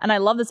too, and I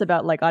love this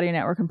about like Audio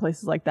Network and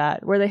places like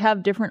that, where they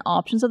have different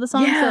options of the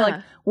song. Yeah. So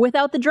like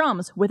without the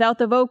drums, without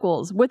the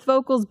vocals, with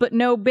vocals but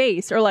no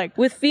bass, or like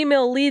with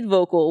female lead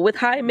vocal, with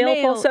high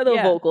male falsetto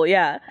vocal,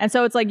 yeah. And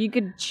so it's like you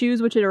could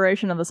choose which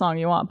iteration of the song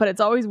you want, but it's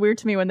always weird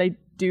to me when they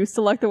do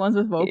select the ones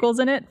with vocals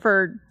in it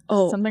for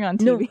something on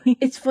TV. No,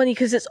 it's funny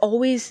because it's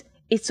always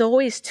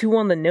 2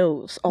 on the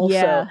nose also.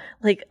 Yeah.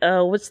 Like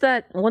what's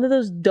that one of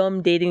those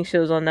dumb dating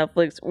shows on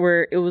Netflix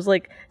where it was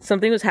like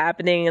something was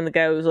happening and the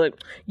guy was like,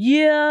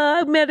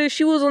 yeah, I met her,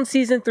 she was on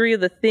season 3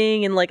 of The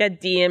Thing, and like I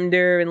DM'd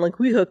her and like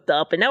we hooked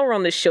up and now we're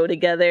on this show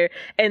together,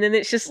 and then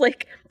it's just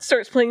like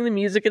starts playing the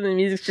music and the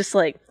music's just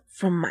like,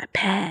 from my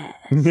past,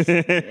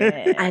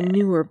 I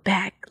knew her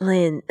back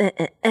then,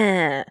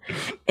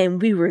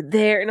 and we were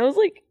there, and I was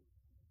like,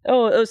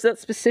 oh, so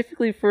that's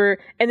specifically for,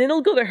 and then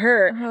it'll go to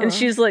her, and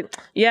she's like,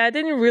 yeah, it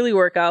didn't really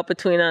work out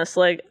between us.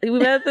 Like, we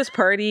met at this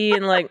party,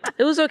 and like,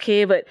 it was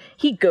okay, but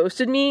he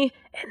ghosted me,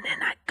 and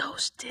then I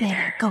ghosted her.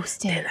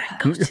 Then I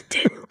ghosted,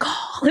 didn't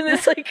call. And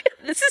it's like,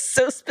 this is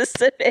so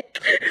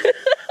specific.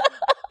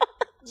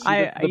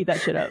 I eat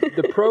that shit up.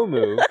 The pro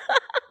move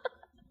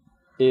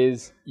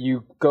is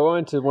you go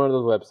onto one of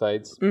those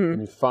websites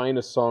and you find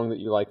a song that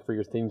you like for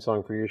your theme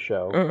song for your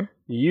show.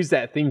 You use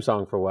that theme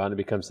song for a while and it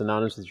becomes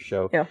synonymous with your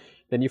show. Yeah.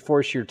 Then you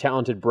force your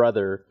talented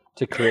brother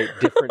to create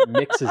different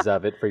mixes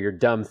of it for your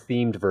dumb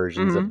themed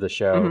versions of the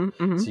show.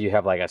 So you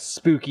have like a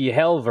spooky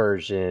hell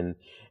version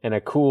and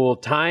a cool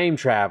time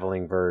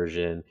traveling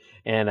version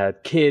and a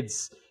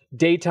kids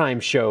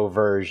daytime show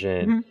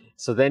version.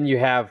 So then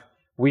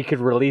we could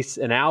release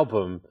an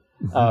album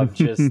of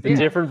just the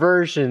different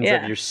versions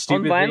of your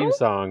stupid theme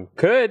song.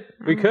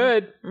 We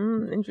could.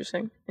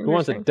 Interesting. Who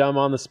wants a dumb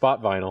on the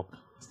spot vinyl?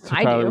 So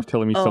I Tyler do. was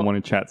telling me someone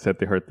in chat said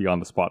they heard the on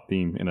the spot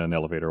theme in an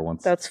elevator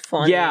once. That's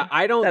funny. Yeah,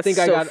 I don't That's think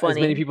I so got funny. as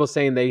many people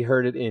saying they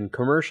heard it in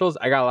commercials.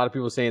 I got a lot of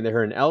people saying they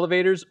heard it in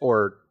elevators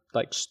or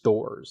like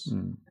stores.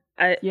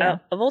 Yeah.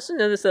 I've also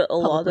noticed that a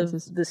lot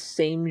places. of the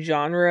same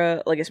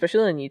genre, like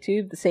especially on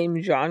YouTube, the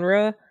same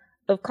genre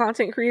of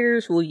content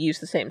creators will use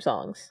the same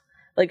songs.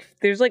 Like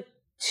there's like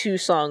 2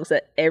 songs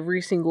that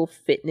every single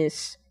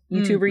fitness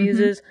YouTuber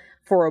uses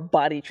for a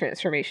body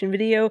transformation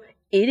video.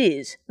 It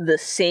is the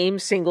same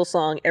single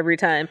song every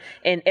time,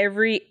 and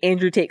every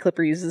Andrew Tate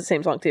clipper uses the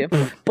same song too.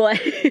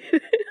 But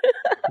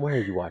Why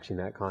are you watching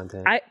that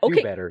content? okay,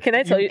 Do better. can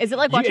I tell you? Is it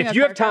like watching If a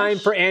you have car time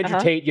crash? for Andrew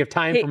Tate, you have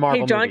time for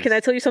Marvel Hey John, movies. can I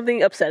tell you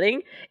something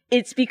upsetting?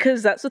 It's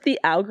because that's what the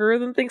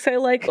algorithm thinks I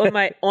like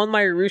on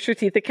my Rooster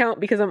Teeth account,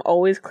 because I'm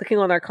always clicking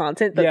on our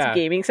content that's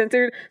gaming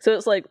centered. So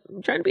it's like,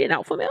 I'm trying to be an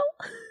alpha male.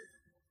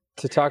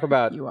 To talk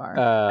about You are.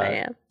 I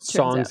am.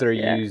 songs that are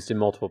yeah. used in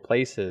multiple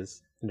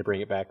places, and to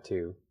bring it back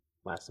to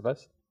Last of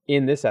Us,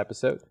 in this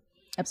episode,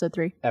 Episode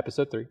 3.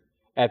 episode 3,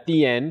 at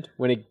the end,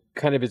 when it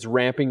kind of is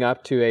ramping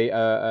up to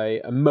a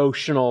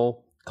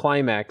emotional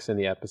climax in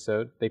the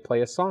episode, they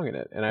play a song in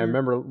it. And I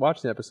remember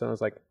watching the episode, and I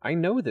was like, I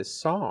know this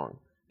song.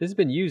 This has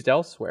been used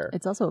elsewhere.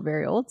 It's also a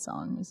very old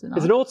song, is it not?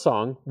 It's an old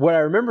song. What I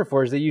remember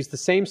for is they use the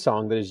same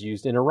song that is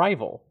used in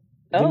Arrival.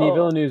 Denis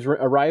Villeneuve's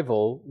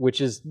Arrival,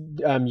 which is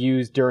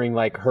used during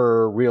like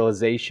her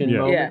realization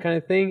moment kind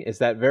of thing, is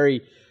that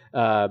very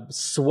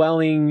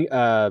swelling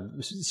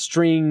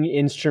string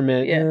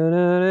instrument.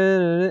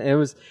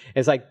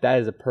 It's like that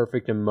is a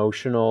perfect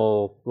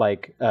emotional,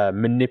 like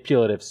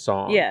manipulative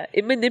song. Yeah,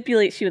 it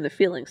manipulates you in the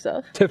feeling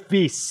stuff. To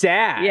be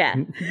sad. Yeah.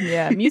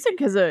 Yeah, music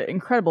has an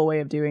incredible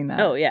way of doing that.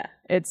 Oh yeah.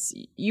 It's,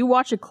 you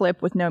watch a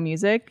clip with no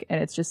music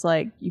and it's just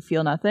like you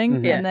feel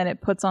nothing, Yeah. and then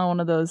it puts on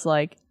one of those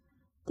like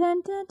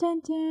Dun, dun,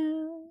 dun,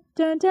 dun,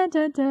 dun, dun,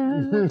 dun,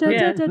 dun, dun,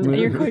 Yeah. dun, dun. And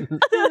you're going,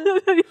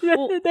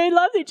 they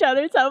loved each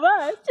other so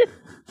much.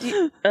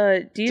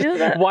 Do you know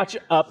that? Watch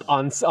Up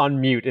on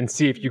mute and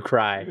see if you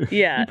cry.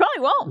 Yeah. You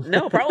probably won't.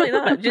 No, probably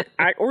not.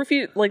 Or if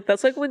you like,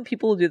 that's like when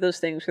people do those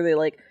things where they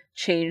like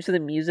change the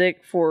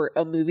music for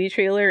a movie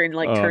trailer and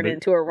like turn it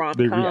into a rom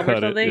com or recut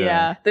it, something.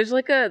 Yeah. There's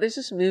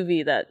this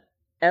movie that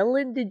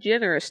Ellen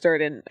DeGeneres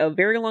starred in a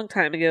very long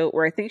time ago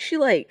where I think she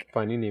like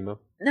Finding Nemo.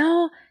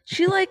 no,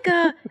 she like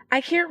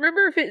I can't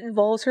remember if it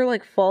involves her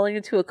like falling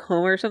into a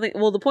coma or something.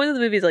 Well, the point of the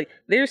movie is like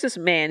there's this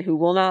man who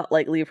will not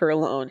like leave her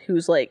alone,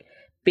 who's like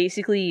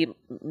basically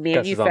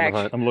Gus is on the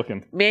hunt. I'm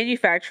looking.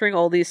 manufacturing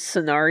all these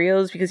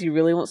scenarios because he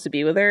really wants to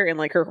be with her, and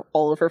like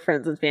all of her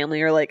friends and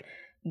family are like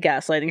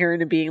gaslighting her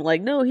into being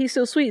like, no, he's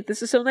so sweet,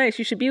 this is so nice,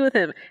 you should be with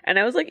him. And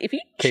I was like, if you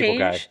Cable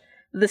guy. change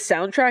the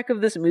soundtrack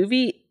of this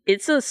movie,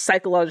 it's a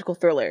psychological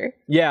thriller.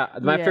 Yeah,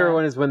 my Yeah. favorite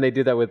one is when they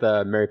do that with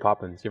Mary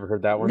Poppins. You ever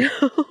heard that one?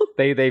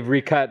 They've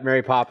recut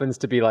Mary Poppins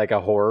to be like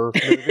a horror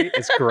movie.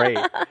 It's great.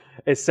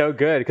 It's so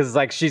good because it's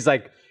like she's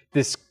like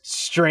this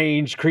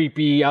strange,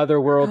 creepy,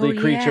 otherworldly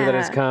Oh, creature that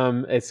yeah. has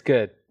come. It's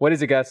good. What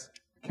is it, Gus?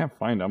 Can't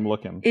find it. I'm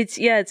looking. It's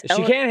She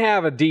Ellen, can't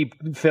have a deep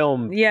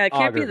film. yeah, it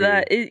can't be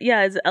that.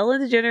 It's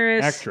Ellen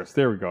DeGeneres. Actress.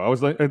 There we go. I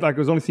was like I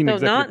was only seeing No,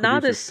 executive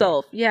not producer as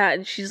self. Yeah,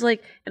 and she's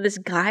like, and this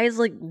guy is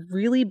like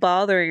really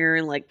bothering her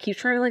and like keeps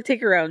trying to like take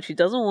her out, and she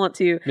doesn't want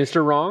to.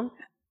 Mr. Wrong?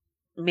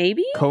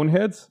 Maybe? stuff.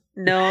 Coneheads.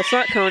 No, it's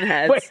not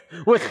Coneheads. Wait,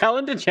 was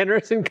Ellen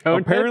DeGeneres in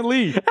Coneheads?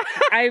 Apparently,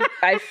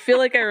 I feel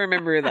like I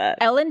remember that.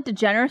 Ellen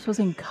DeGeneres was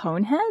in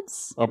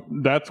Coneheads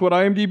that's what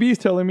IMDb is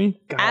telling me.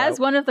 as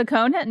one of the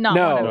Coneheads. Not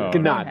one No, of the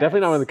not.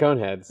 Definitely not one of the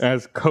Coneheads.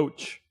 As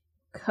Coach.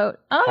 Oh,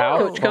 How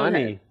Coach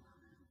funny.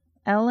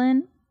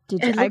 Ellen.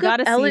 And I look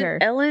gotta up see Ellen, her.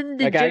 Ellen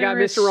DeGeneres. Like, I got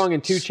Mr. Wrong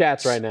in 2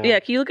 chats right now. Yeah,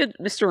 can you look at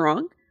Mr.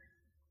 Wrong?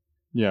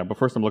 Yeah, but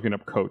first I'm looking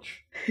up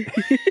Coach.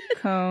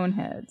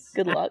 Coneheads.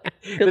 Good luck.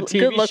 The Good, TV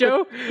good luck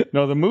show?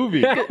 No, the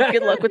movie.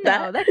 Good luck with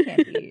No, that. that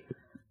can't be.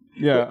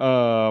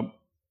 Yeah.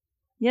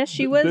 Yes,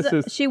 she This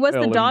was. is She was the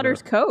Ellen,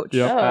 daughter's coach.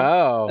 Yep.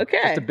 Oh, Okay.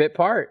 Just a bit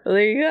part. Well,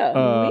 there you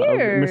go.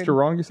 Weird. Mr.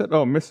 Wrong, you said?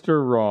 Oh,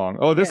 Mr. Wrong.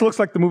 Oh, this Yeah. looks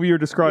like the movie you're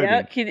describing.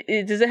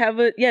 Yeah, does it have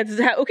a? Yeah, does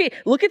it have? Okay,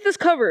 look at this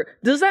cover.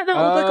 Does that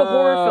not look like a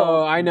horror Oh,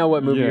 film? I know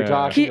what movie you're Yeah.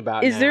 talking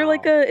about. Is there now.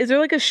 is there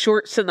like a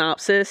short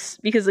synopsis?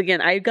 Because again,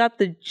 I got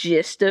the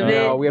gist of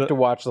No, it. we have to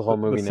watch the whole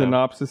movie The now.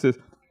 synopsis is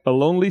a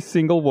lonely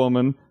single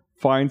woman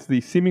finds the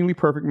seemingly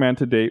perfect man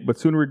to date, but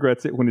soon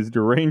regrets it when his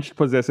deranged,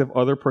 possessive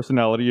other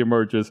personality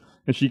emerges,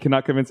 and she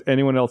cannot convince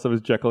anyone else of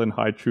his Jekyll and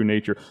Hyde true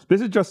nature. This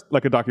is just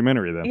like a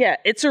documentary, then. Yeah,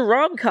 it's a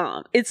rom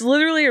com. It's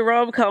literally a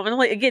rom com, and I'm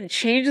like, again,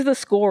 change the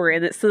score,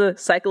 and it's the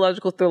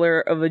psychological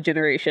thriller of a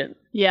generation.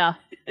 Yeah,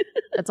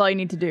 that's all you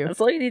need to do. That's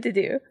all you need to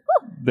do.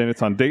 Then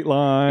it's on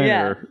Dateline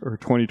Yeah. or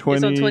 2020.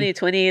 It's on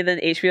 2020, then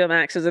HBO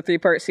Max has a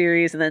 3-part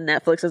series, and then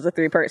Netflix has a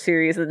 3-part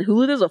series, and then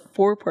Hulu does a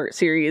 4-part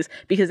series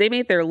because they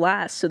made their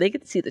last so they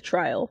could see the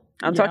trial.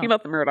 I'm talking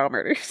about the Murdaugh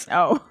murders.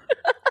 Oh,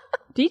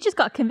 he just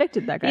got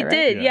convicted. That guy. He right?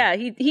 did, yeah.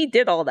 He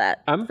did all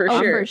that for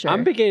Oh, sure. for sure.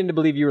 I'm beginning to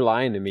believe you were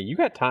lying to me. You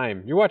got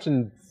time. You're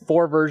watching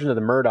 4 versions of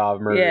the Murdaugh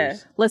murders. Yeah.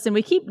 Listen,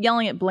 we keep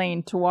yelling at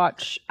Blaine to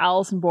watch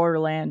Alice in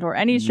Borderland or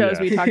any shows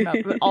Yeah. we talk about,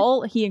 but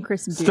all he and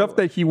Kristen do Stuff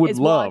that he would is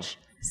love. watch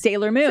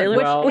Sailor Moon. Sailor-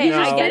 which, Well, hey, he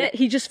just I get did it.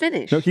 He just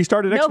finished. No, he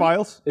started No,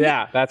 X-Files.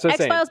 Yeah, that's what I'm X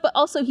saying. Files, but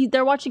also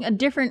they're watching a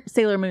different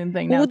Sailor Moon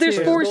thing now. Well, there's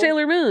too. 4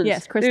 Sailor Moons.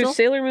 Yes, Crystal? There's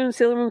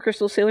Sailor Moon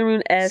Crystal, Sailor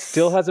Moon S.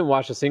 Still hasn't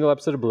watched a single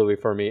episode of Bluey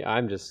for me.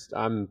 I'm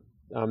distraught.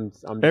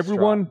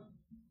 Everyone,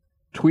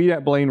 tweet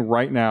at Blaine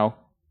right now.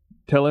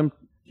 Tell him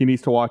he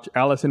needs to watch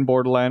Alice in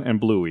Borderland and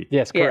Bluey.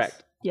 Yes,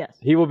 correct. Yes.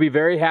 He will be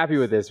very happy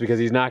with this because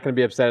he's not going to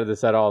be upset at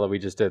this at all that we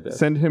just did this.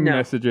 Send him No.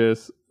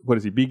 messages. What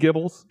is he? B.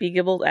 Gibbles? B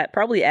Gibbles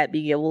probably at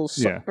B Gibbles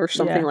Yeah. or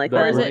something Yeah. like Or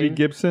that. is Or it- B.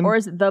 Gibson? Or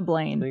is it the I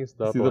Blaine? think it's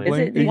the Is he the Blaine.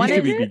 Blaine? Is it- It one used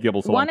to be is B. it?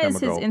 Gibbles a long One time is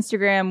his ago.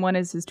 Instagram, one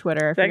is his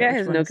Twitter. I That forget guy which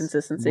has one no is-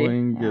 consistency.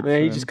 Blaine Yeah. Gibson. Yeah,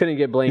 he just couldn't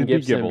get Blaine He's B.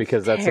 Gibson Gibbles.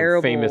 because that's Terrible.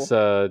 a famous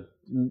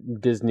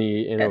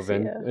Disney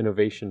SEO.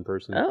 innovation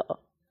person. Oh,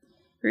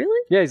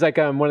 really? Yeah, he's like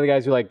one of the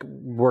guys who like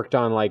worked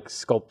on like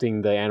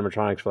sculpting the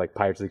animatronics for like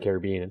Pirates of the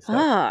Caribbean and stuff.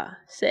 Ah,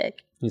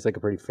 sick. He's like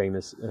a pretty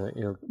famous, Blaine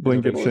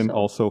innovation. Gibson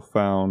also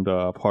found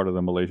part of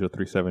the Malaysia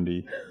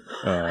 370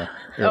 airline.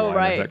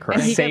 right. Is that And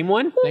correct? he- Same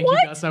one? Thank you,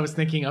 Gus. I was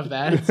thinking of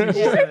that.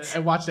 I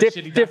watched that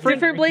shitty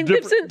Different Blaine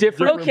Gibson?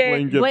 different Okay.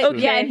 Blaine Gibson. Blake, Okay.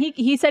 Yeah, and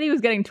he said he was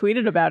getting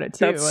tweeted about it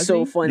too. That's wasn't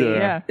so he? funny. Yeah.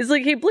 Yeah. It's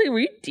like, hey, Blaine, were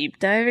you deep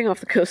diving off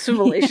the coast of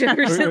Malaysia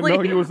recently?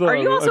 No, he was, Are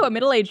you also a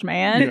middle-aged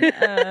man?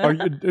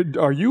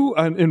 Are you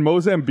in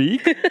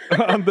Mozambique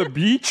on the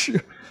beach?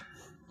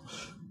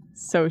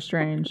 So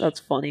strange. That's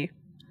funny.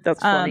 That's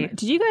funny.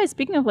 Did you guys,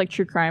 speaking of like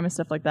true crime and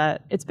stuff like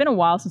that, it's been a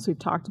while since we've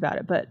talked about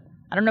it, but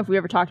I don't know if we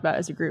ever talked about it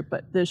as a group,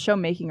 but the show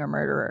Making a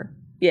Murderer.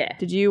 Yeah.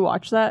 Did you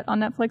watch that on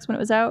Netflix when it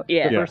was out?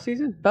 Yeah. The first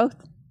season? Both?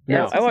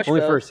 No, I watched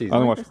only both. first I season.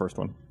 only watched the first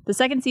one. The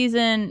second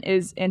season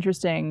is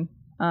interesting,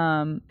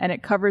 and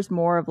it covers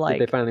more of Did like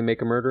they finally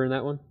make a murder in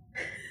that one?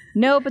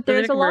 No, but then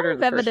there's they a lot murder of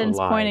the first evidence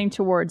one. pointing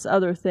towards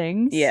other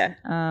things. Yeah.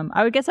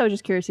 I would guess I was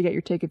just curious to get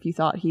your take if you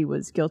thought he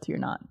was guilty or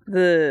not.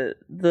 The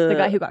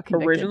guy who got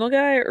convicted. original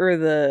guy or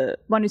the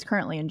One who's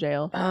currently in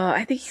jail.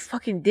 I think he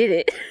fucking did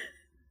it.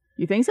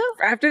 You think so?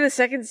 After the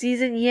second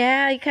season,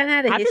 yeah, he kind of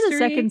had a After history. the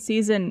second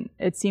season,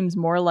 it seems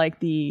more like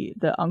the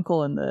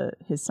uncle and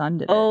his son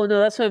did it. Oh no,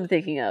 that's what I'm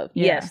thinking of.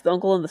 Yeah. Yes, the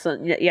uncle and the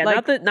son. Yeah, Like-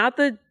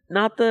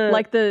 not the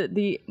like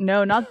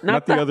not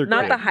Not the other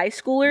not guy. the high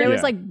schooler. there was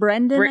Yeah. like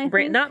Brendan, I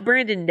think? not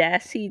Brandon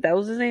Dassey. That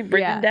was his name.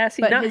 Brendan Yeah,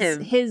 Dassey, but not his,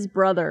 him. his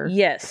brother.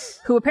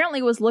 Yes. Who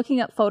apparently was looking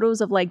up photos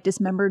of like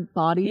dismembered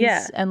bodies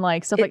Yeah. and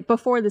like stuff like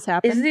before this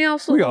happened. Isn't he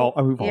also? We've all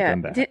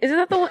done that. Isn't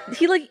that the one?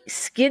 He like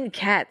skinned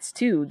cats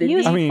too. Didn't He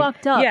was I mean,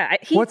 fucked up. Yeah.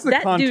 What's the that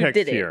dude context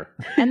did it. here?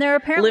 And there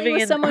apparently Living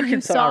was in someone who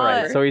Arkansas saw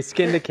right now. So he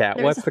skinned a cat.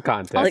 There's What's the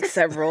context? Like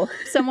several.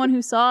 someone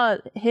who saw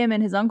him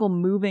and his uncle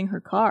moving her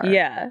car.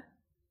 Yeah.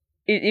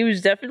 It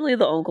was definitely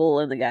the uncle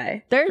and the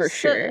guy. There's for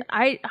sure.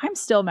 I'm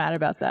still mad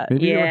about that.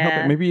 Maybe you don't help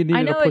Yeah. it. Maybe you needed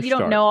I a know push you don't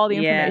start. know all the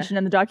Yeah. information,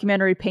 and the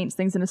documentary paints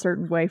things in a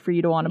certain way for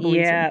you to want to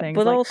believe Yeah, certain things.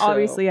 but Like, also-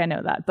 obviously, I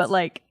know that, but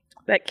like,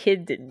 That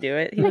kid didn't do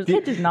it. He that was.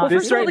 kid did not. Well, do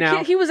first of all, right the now-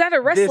 kid, he was at a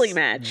wrestling this,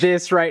 match.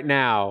 This right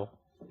now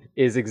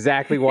is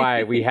exactly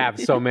why we have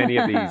so many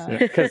of these.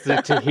 Because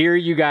to hear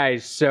you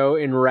guys so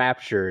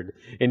enraptured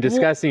in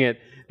discussing it,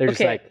 they're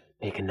just okay. like,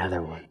 make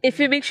another one. If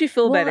it makes you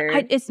feel Well,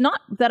 better, it's not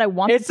that I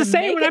want. It's them the to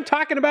same make when it. I'm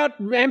talking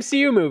about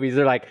MCU movies.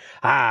 They're like,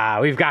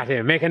 we've got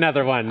him. Make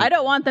another one. I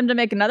don't want them to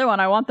make another one.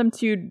 I want them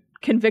to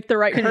convict the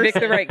right convict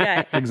person. the right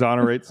guy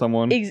Exonerate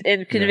someone.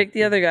 and convict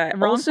the other guy.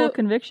 Wrongful Also,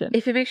 conviction.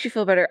 if it makes you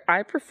feel better,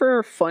 I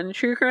prefer fun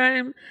true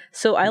crime.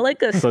 So I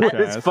like a Such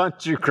It's as- fun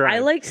to cry. I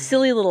like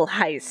silly little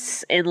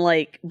heists and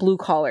like blue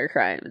collar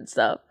crime and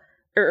stuff.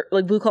 Or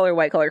like blue collar,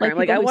 white collar crime.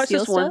 Like people I who watched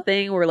this steal one stuff?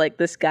 thing where like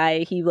this guy,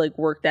 he like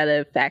worked at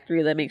a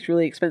factory that makes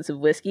really expensive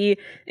whiskey,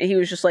 and he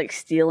was just like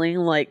stealing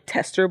like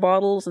tester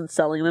bottles and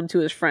selling them to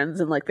his friends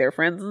and like their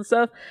friends and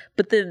stuff.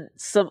 But then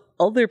some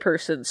other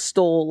person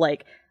stole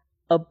like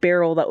a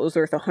barrel that was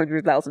worth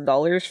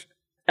 $100,000.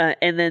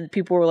 And then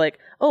people were like,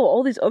 "Oh,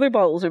 all these other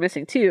bottles are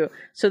missing too."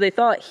 So they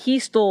thought he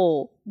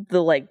stole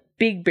the like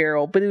big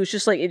barrel, but it was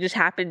just like it just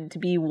happened to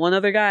be one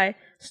other guy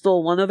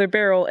stole one other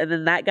barrel, and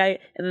then that guy,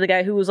 and then the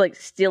guy who was like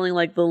stealing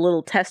like the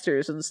little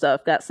testers and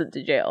stuff got sent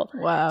to jail.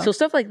 Wow. So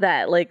stuff like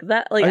that, like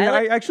that, like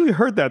I actually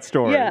heard that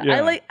story. yeah,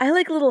 I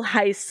like little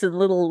heists and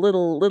little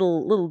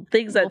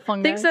things Little that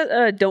fun things guys?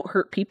 that don't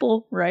hurt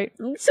people. right.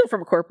 Still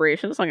from a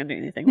corporation, it's not gonna do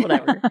anything.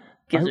 Whatever,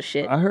 gives a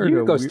shit. I heard you a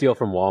could go weird- steal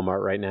from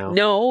Walmart right now.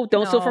 No,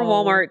 don't steal from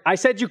No. Walmart. I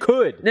said you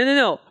could.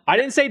 No. I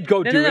didn't say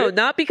go do No, it.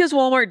 not because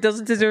Walmart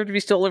doesn't deserve to be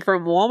stolen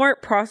from.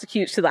 Walmart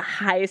prosecutes to the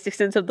highest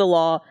extent of the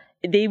law.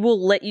 They will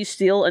let you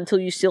steal until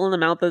you steal an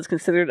amount that is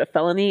considered a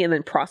felony and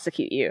then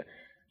prosecute you.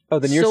 Oh,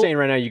 then you're So- saying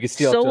right now you could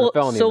steal up to the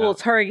felony So will amount.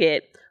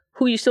 Target.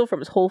 Who you steal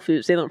from is Whole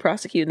Foods. They don't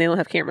prosecute and they don't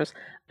have cameras.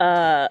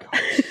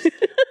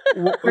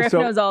 Griff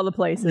So- knows all the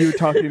places. You were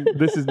talking.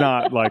 This is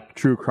not like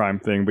true crime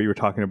thing, but you were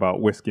talking about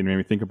whiskey and made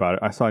me think about it.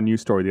 I saw a news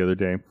story the other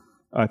day.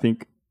 I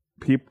think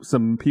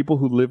some people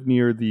who live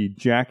near the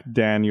Jack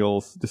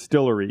Daniels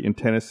distillery in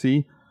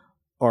Tennessee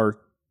are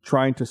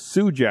trying to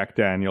sue Jack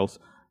Daniels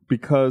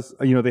because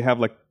they have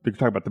like they're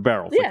talking about the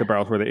barrels, like Yeah. the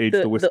barrels where they age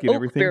the whiskey oak and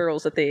everything.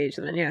 barrels that they age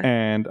them in, yeah.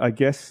 And I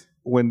guess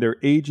when they're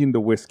aging the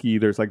whiskey,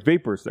 there's like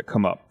vapors that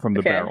come up from the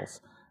Okay.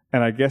 barrels.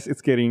 And I guess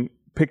it's getting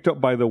picked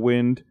up by the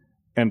wind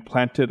and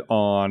planted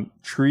on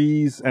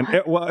trees. And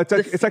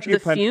it's actually the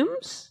planted.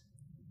 fumes?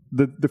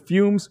 The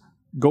fumes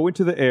go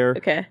into the air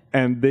Okay.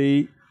 and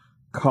they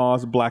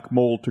cause black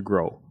mold to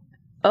grow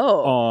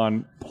Oh.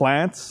 on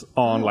plants,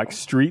 on like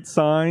street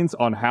signs,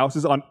 on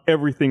houses, on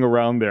everything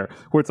around there.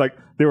 Where it's like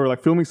they were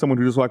like filming someone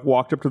who just like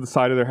walked up to the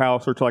side of their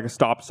house or to like a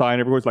stop sign.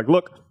 Everyone's like,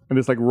 look, and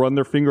just like run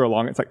their finger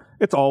along it. It's like,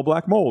 it's all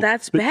black mold.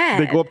 That's They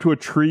bad. go up to a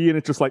tree and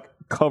it's just like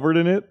covered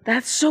in it.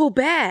 That's so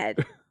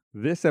bad.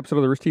 This episode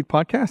of the Rooster Teeth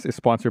Podcast is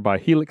sponsored by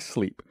Helix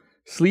Sleep.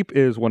 Sleep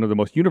is one of the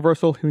most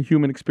universal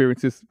human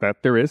experiences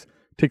that there is.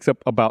 It takes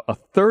up about a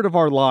third of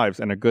our lives,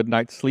 and a good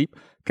night's sleep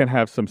can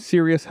have some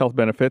serious health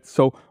benefits.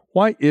 So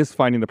why is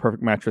finding the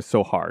perfect mattress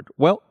so hard?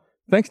 Well,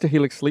 thanks to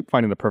Helix Sleep,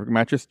 finding the perfect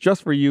mattress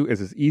just for you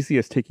is as easy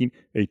as taking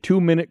a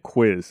 2-minute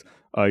quiz.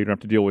 You don't have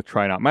to deal with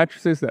trying out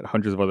mattresses that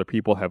hundreds of other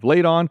people have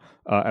laid on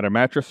at a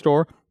mattress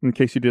store. In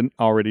case you didn't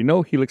already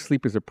know, Helix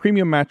Sleep is a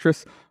premium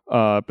mattress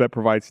that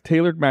provides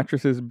tailored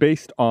mattresses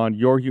based on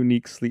your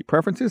unique sleep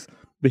preferences.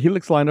 The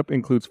Helix lineup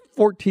includes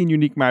 14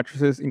 unique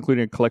mattresses,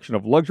 including a collection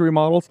of luxury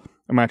models,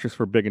 a mattress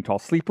for big and tall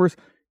sleepers,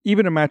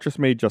 even a mattress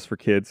made just for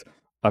kids.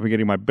 I've been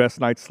getting my best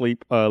night's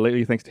sleep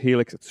lately thanks to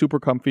Helix. It's super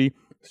comfy.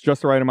 It's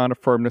just the right amount of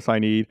firmness I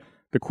need.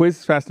 The quiz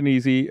is fast and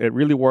easy. It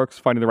really works,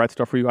 finding the right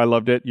stuff for you. I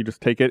loved it. You just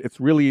take it. It's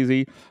really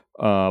easy,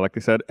 like I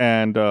said.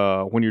 And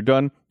when you're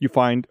done, you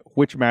find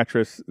which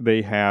mattress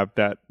they have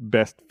that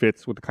best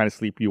fits with the kind of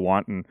sleep you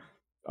want. And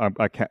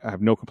I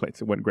have no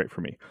complaints. It went great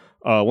for me.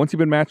 Once you've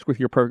been matched with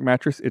your perfect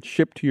mattress, it's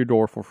shipped to your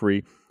door for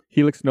free.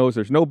 Helix knows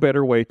there's no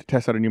better way to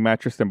test out a new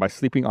mattress than by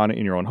sleeping on it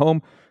in your own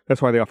home.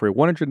 That's why they offer a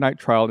 100-night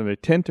trial and a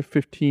 10 to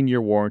 15-year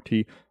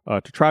warranty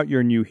to try out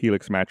your new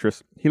Helix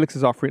mattress. Helix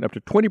is offering up to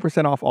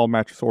 20% off all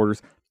mattress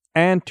orders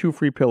and 2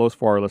 free pillows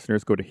for our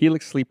listeners. Go to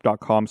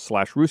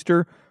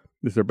helixsleep.com/rooster.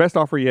 This is their best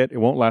offer yet. It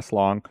won't last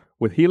long.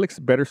 With Helix,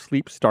 better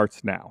sleep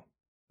starts now.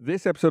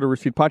 This episode of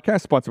Rooster Teeth Podcast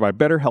is sponsored by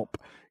BetterHelp.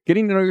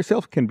 Getting to know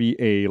yourself can be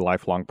a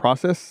lifelong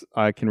process.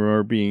 I can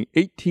remember being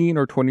 18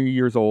 or 20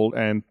 years old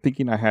and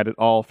thinking I had it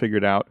all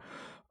figured out,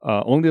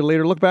 only to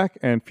later look back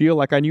and feel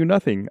like I knew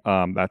nothing.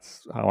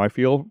 That's how I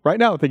feel right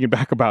now, thinking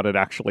back about it,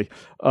 actually.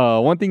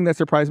 One thing that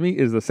surprised me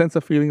is the sense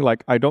of feeling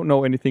like I don't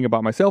know anything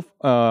about myself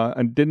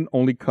and didn't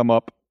only come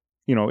up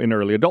in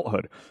early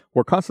adulthood.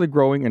 We're constantly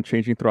growing and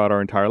changing throughout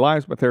our entire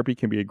lives, but therapy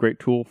can be a great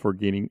tool for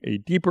gaining a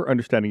deeper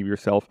understanding of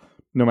yourself,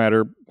 no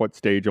matter what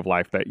stage of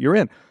life that you're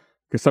in.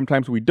 Because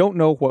sometimes we don't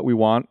know what we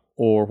want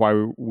or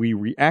why we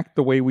react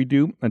the way we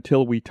do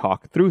until we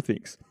talk through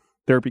things.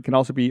 Therapy can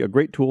also be a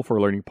great tool for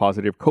learning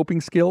positive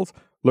coping skills,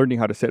 learning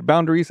how to set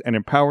boundaries, and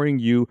empowering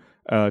you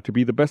to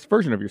be the best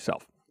version of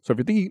yourself. So if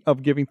you're thinking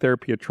of giving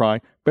therapy a try,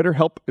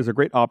 BetterHelp is a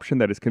great option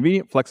that is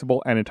convenient,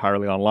 flexible, and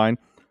entirely online.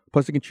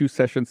 Plus, you can choose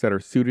sessions that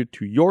are suited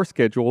to your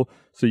schedule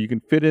so you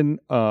can fit in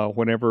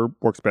whenever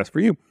works best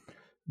for you.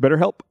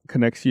 BetterHelp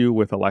connects you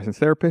with a licensed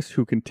therapist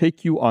who can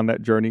take you on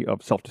that journey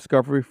of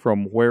self-discovery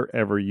from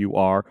wherever you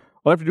are.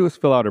 All you have to do is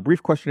fill out a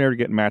brief questionnaire to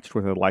get matched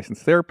with a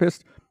licensed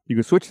therapist. You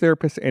can switch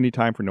therapists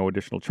anytime for no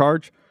additional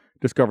charge.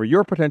 Discover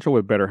your potential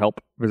with BetterHelp.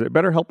 Visit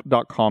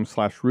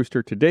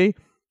betterhelp.com/rooster today.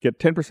 Get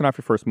 10% off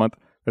your first month.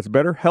 That's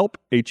BetterHelp,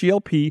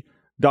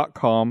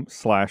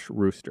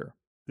 HELP.com/rooster.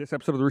 This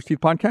episode of the Rooster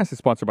Teeth Podcast is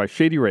sponsored by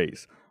Shady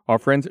Rays. Our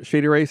friends at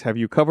Shady Rays have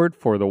you covered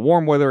for the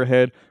warm weather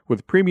ahead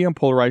with premium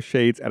polarized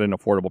shades at an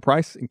affordable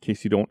price. In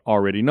case you don't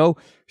already know,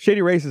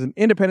 Shady Rays is an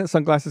independent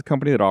sunglasses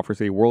company that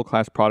offers a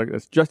world-class product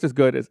that's just as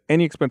good as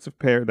any expensive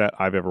pair that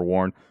I've ever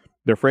worn.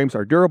 Their frames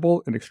are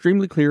durable and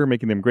extremely clear,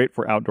 making them great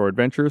for outdoor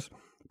adventures.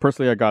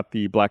 Personally, I got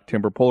the Black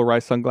Timber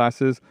polarized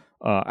sunglasses.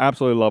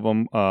 Absolutely love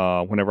them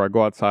whenever I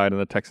go outside in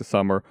the Texas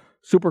summer.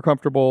 Super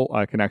comfortable.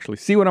 I can actually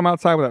see when I'm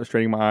outside without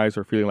straining my eyes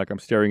or feeling like I'm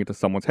staring into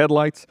someone's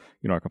headlights.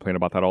 I complain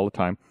about that all the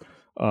time.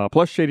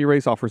 Plus, Shady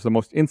Rays offers the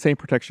most insane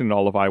protection in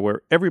all of eyewear.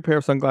 Every pair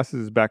of sunglasses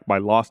is backed by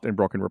lost and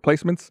broken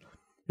replacements.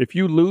 If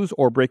you lose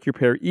or break your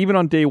pair, even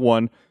on day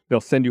one,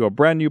 they'll send you a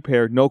brand new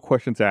pair, no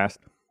questions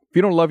asked. If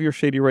you don't love your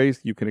Shady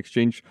Rays, you can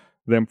exchange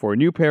them for a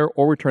new pair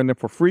or return them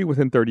for free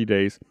within 30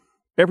 days.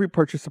 Every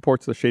purchase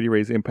supports the Shady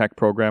Rays Impact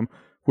Program,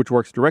 which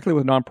works directly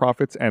with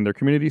nonprofits and their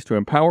communities to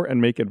empower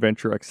and make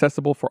adventure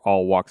accessible for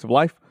all walks of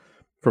life.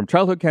 From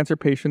childhood cancer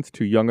patients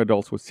to young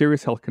adults with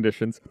serious health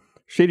conditions,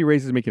 Shady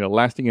Rays is making a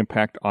lasting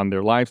impact on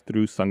their lives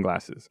through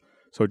sunglasses.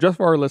 So just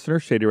for our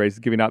listeners, Shady Rays is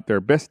giving out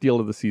their best deal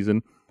of the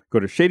season. Go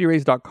to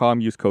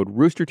shadyrays.com, use code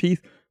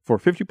ROOSTERTEETH for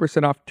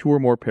 50% off 2 or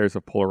more pairs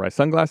of polarized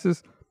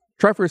sunglasses.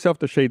 Try for yourself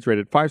the shades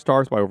rated 5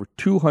 stars by over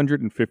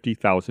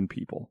 250,000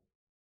 people.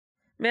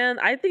 Man,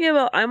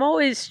 I'm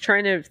always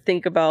trying to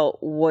think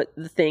about what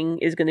the thing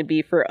is going to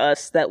be for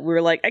us that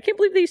we're like, I can't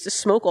believe they used to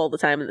smoke all the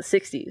time in the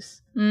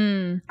 60s.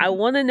 I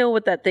want to know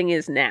what that thing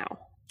is now.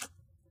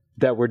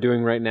 That we're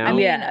doing right now? I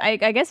mean,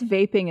 I guess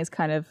vaping is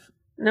kind of...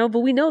 No, but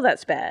we know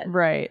that's bad.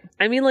 Right.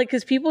 I mean,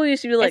 because people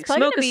used to be like,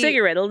 smoke a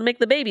cigarette, it'll make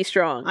the baby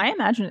strong. I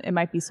imagine it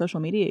might be social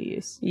media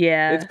use.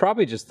 Yeah. It's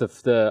probably just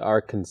our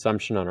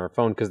consumption on our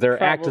phone, because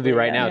they're actively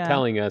right now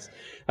telling us,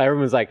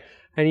 everyone's like,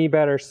 I need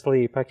better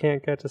sleep. I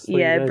can't get to sleep.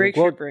 Yeah, it breaks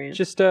your brain.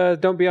 Just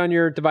don't be on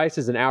your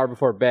devices an hour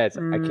before bed.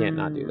 I can't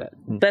not do that.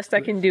 Best I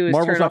can do is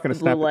Marvel's turn not off going the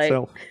to blue snap light.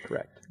 itself.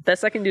 Correct.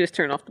 Best I can do is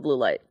turn off the blue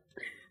light.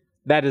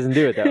 That doesn't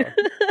do it, though.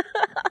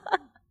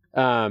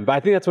 But I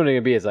think that's what it's going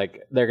to be, is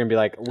like, they're going to be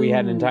like, we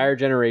had an entire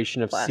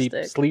generation of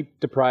sleep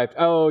deprived.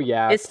 Oh,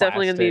 yeah. It's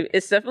definitely going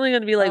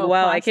to be like,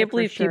 wow, I can't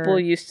believe people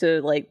used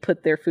to like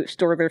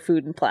store their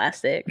food in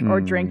plastic.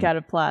 Or drink out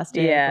of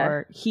plastic.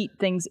 Or heat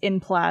things in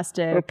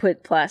plastic. Or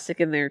put plastic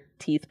in their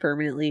teeth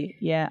permanently.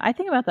 Yeah, I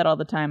think about that all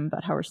the time,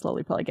 about how we're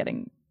slowly probably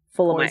getting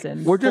full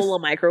poisoned. Full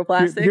of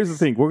microplastics. Here's the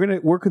thing.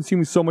 We're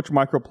consuming so much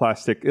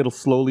microplastic, it'll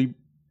slowly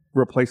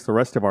replace the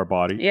rest of our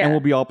body. And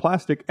we'll be all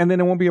plastic, and then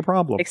it won't be a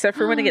problem. Except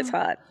for when it gets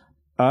hot.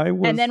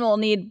 And then we'll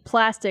need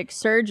plastic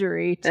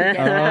surgery to get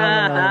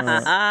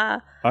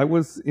I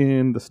was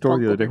in the store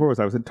the other day. Where was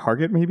I? I was in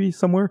Target, maybe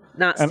somewhere.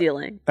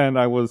 Stealing. And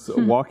I was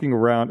walking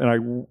around, and I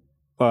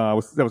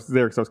was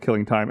there because I was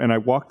killing time. And I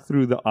walked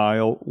through the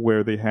aisle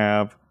where they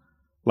have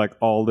like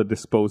all the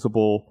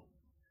disposable,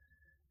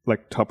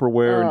 like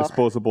Tupperware and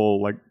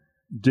disposable like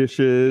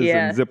dishes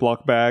and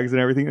Ziploc bags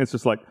and everything. It's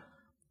just like,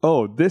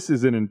 oh, this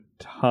is an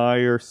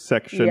entire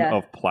section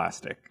of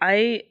plastic.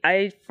 I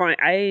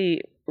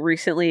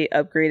recently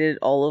upgraded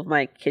all of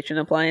my kitchen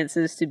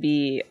appliances to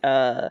be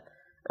or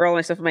all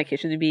my stuff in my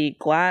kitchen to be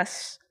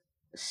glass,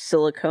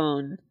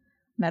 silicone,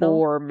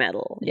 or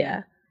metal.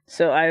 Yeah.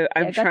 So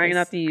I'm trying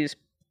not to use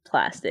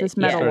plastic. This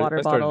metal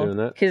water bottle.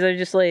 Because I'm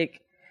just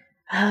like,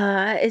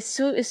 it's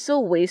so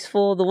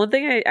wasteful. The one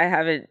thing I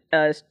haven't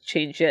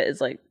changed yet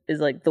is like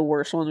the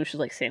worst one, which is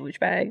like sandwich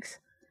bags.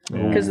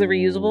 because the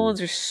reusable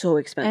ones are so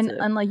expensive.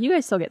 And like you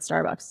guys still get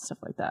Starbucks and stuff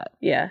like that,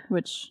 yeah,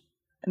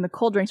 and the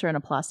cold drinks are in a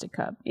plastic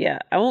cup. yeah.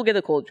 I won't get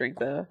a cold drink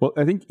though. Well,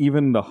 I think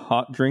even the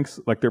hot drinks,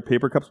 like they're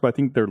paper cups, but I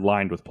think they're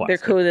lined with plastic.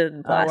 They're coated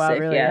in plastic. Oh wow,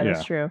 really? Yeah.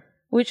 That's true.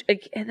 Which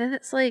and then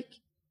it's like,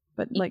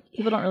 But like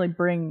people don't really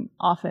bring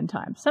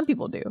oftentimes. Some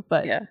people do,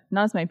 but Yeah.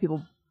 not as many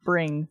people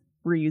bring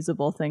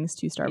reusable things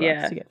to Starbucks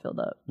Yeah. to get filled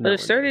up. what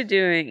I've started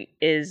doing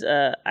is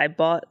I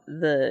bought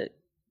the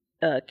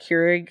the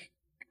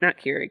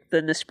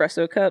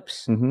Nespresso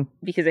cups Mm-hmm.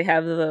 because they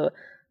have the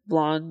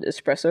blonde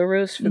espresso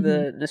roast for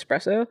the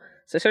Nespresso.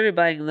 So I started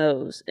buying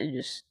those and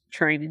just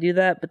trying to do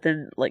that. But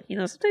then, like,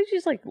 sometimes you're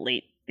just like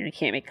late and you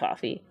can't make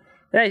coffee.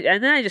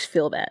 And then I just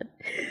feel bad.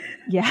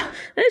 Yeah.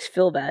 I just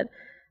feel bad.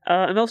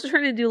 I'm also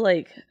trying to do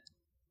like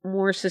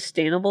more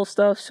sustainable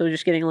stuff. So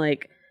just getting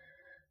like,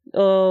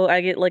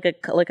 I get like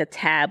a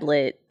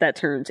tablet that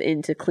turns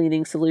into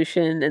cleaning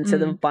solution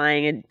instead of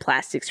buying a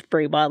plastic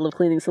spray bottle of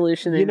cleaning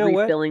solution and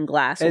refilling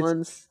glass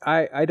ones.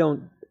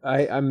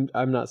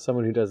 I'm not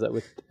someone who does that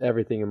with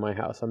everything in my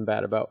house. I'm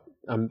bad about.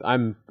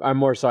 I'm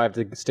more so I have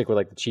to stick with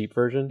like the cheap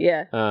version.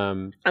 Yeah.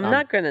 I'm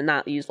not gonna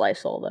not use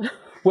Lysol though.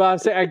 Well, I'm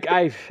saying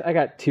I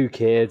got 2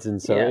 kids,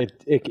 and so Yeah.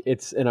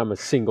 it's and I'm a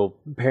single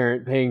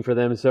parent paying for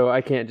them, so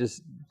I can't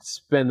just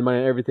spend the money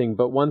on everything.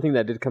 But one thing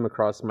that did come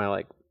across my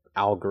like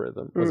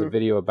algorithm was a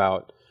video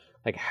about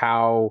like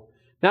how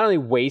not only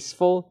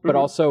wasteful but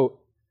also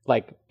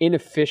like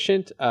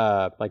inefficient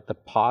like the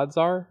pods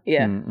are.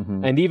 Yeah.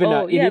 Mm-hmm. And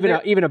even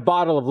even a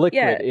bottle of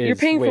liquid Yeah, is you're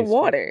paying wasteful. for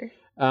water.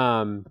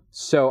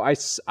 So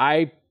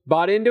I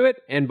bought into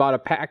it and bought a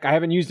pack. I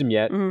haven't used them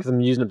yet because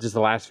I'm using up just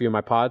the last few of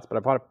my pods, but I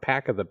bought a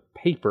pack of the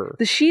paper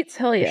The sheets,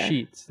 hell the yeah.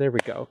 sheets. There we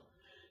go.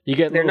 You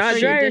get They're little not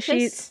sheets dryer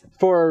dishes? sheets.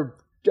 for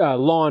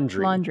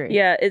laundry. Laundry.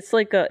 Yeah, it's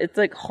like a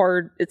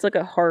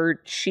hard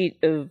sheet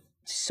of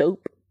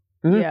soap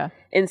Mhm. Yeah.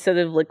 instead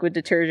of liquid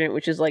detergent,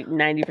 which is like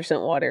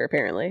 90% water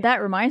apparently.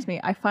 That reminds me,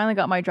 I finally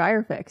got my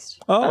dryer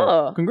fixed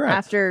Oh. Congrats.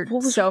 after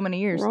What was so many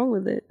years. What's wrong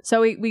with it?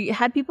 So we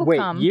had people Wait,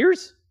 come.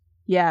 years?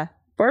 Yeah.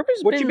 Barbara's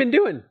What you been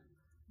doing?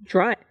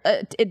 dry.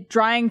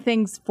 Drying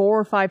things 4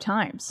 or 5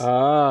 times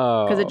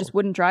Oh, because it just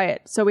wouldn't dry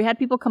it. So we had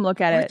people come look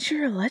at What's it.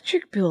 your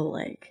electric bill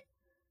like?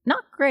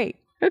 Not great.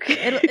 Okay.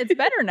 It's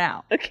better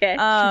now. Okay.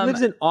 She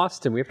lives in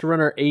Austin. We have to run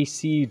our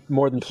AC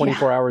more than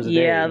 24 hours a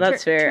day. Yeah,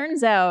 that's fair.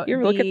 Turns out, You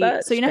ever look at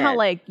that? So you know how Span.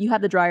 like you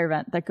have the dryer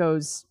vent that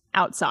goes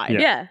outside.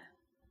 yeah.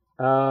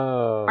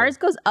 Oh, Ours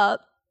goes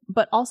up,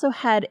 but also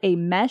had a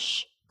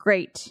mesh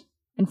grate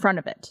in front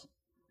of it.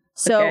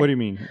 So What do you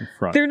mean in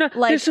front? They're not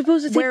like they're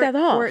supposed to take where, that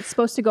off. where it's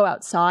supposed to go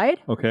outside.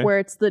 Okay. Where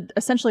it's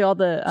essentially all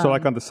the So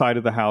like on the side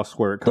of the house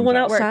where it comes one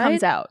out. where it outside?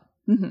 comes out.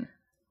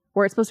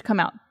 Where it's supposed to come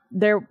out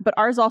there, but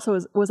ours also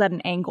was at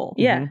an angle.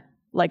 Yeah.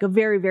 Like a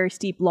very, very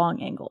steep,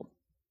 long angle.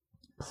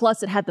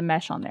 Plus, it had the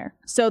mesh on there.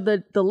 So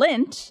the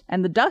lint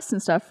and the dust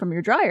and stuff from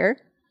your dryer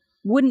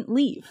wouldn't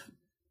leave.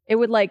 It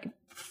would like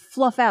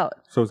fluff out.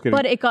 So it's getting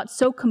But it got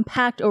so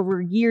compact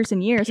over years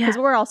and years, because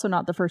Yeah. we're also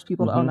not the first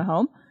people to own a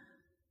home,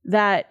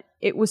 that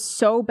it was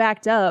so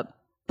backed up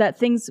that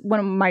things,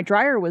 when my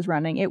dryer was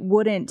running, it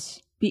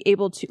wouldn't be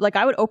able to, like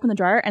I would open the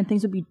dryer and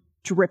things would be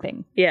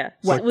dripping. Yeah.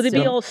 Wet Would it be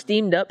still. all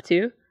steamed up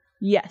too?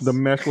 Yes. the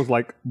mesh was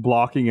like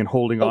blocking and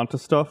holding on to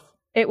stuff.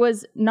 It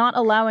was not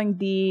allowing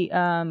the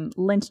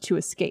lint to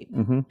escape.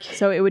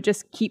 So it would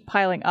just keep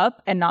piling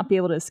up and not be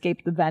able to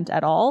escape the vent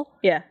at all.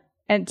 Yeah.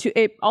 And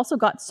it also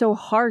got so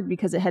hard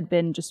because it had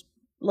been just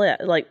Yeah,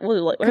 like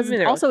what because have been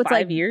there, also like it's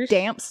 5 like years?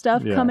 damp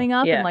stuff Yeah. coming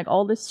up Yeah. and like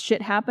all this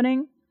shit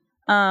happening.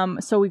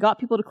 So we got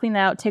people to clean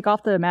that out, take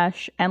off the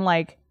mesh, and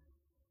like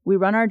we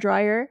run our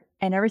dryer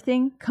and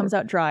everything comes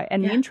out dry.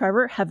 And me and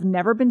Trevor have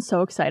never been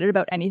so excited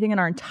about anything in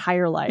our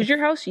entire life. Was your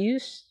house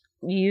used?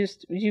 Did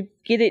you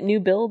get it new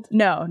build?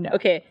 No.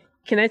 Okay,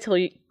 can I tell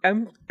you?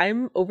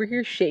 I'm over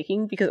here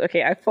shaking because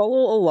I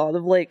follow a lot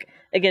of like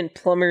again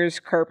plumbers,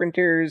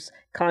 carpenters,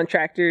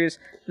 contractors,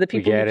 the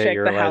people who get it, check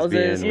you're the a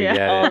lesbian, houses. we get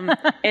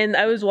it. And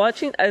I was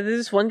watching. There's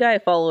this one guy I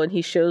follow, and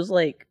he shows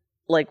like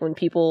when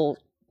people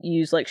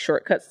use like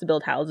shortcuts to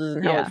build houses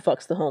and how Yeah. it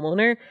fucks the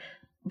homeowner.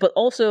 But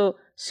also,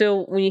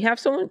 so when you have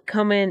someone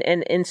come in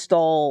and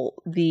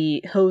install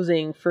the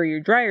hosing for your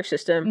dryer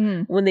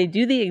system, when they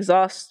do the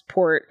exhaust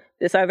port,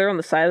 it's either on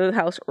the side of the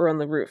house or on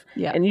the roof.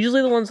 Yeah. And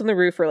usually the ones on the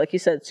roof are, like you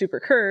said, super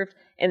curved,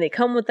 and they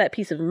come with that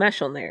piece of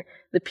mesh on there.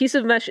 The piece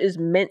of mesh is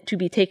meant to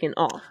be taken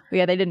off. But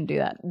yeah, they didn't do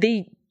that.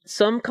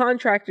 Some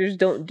contractors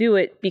don't do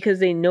it because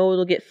they know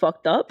it'll get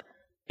fucked up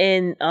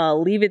and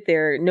leave it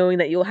there knowing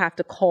that you'll have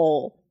to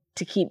call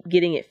to keep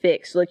getting it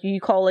fixed. So, like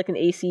you call like an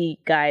AC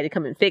guy to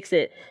come and fix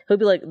it. He'll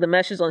be like, the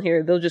mesh is on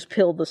here. They'll just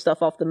peel the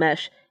stuff off the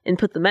mesh and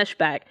put the mesh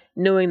back,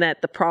 knowing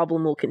that the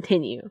problem will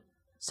continue.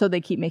 So they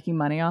keep making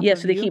money off Yeah, of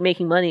so they you? keep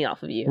making money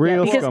off of you.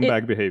 Real Because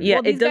scumbag behavior. Yeah,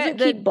 Well, it these doesn't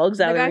guys- keep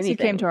bugs out The or guys who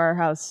anything. came to our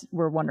house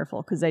were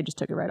wonderful because they just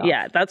took it right off.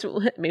 Yeah,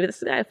 maybe that's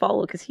the guy I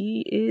follow because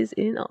he is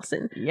in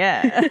Austin.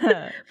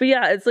 Yeah. But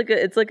yeah, it's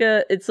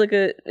like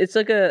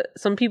a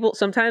some people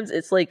sometimes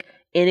it's like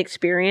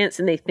inexperienced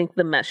and they think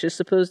the mesh is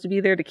supposed to be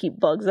there to keep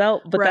bugs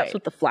out, but that's Right.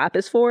 what the flap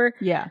is for.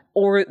 Yeah.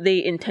 Or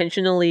they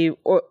intentionally,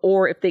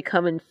 or if they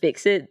come and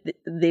fix it,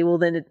 they will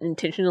then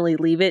intentionally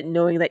leave it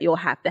knowing that you'll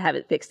have to have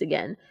it fixed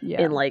again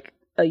Yeah. in like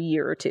a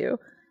year or two.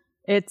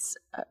 It's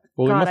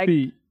Well, God, it must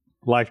be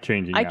life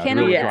changing. I can't.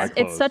 really It's, dry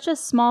it's such a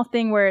small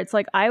thing where it's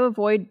like I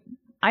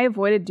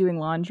avoided doing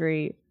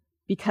laundry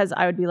because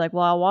I would be like,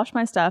 well, I'll wash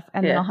my stuff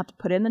and then Yeah. I'll have to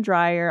put it in the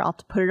dryer. I'll have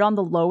to put it on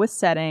the lowest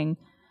setting,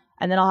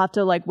 and then I'll have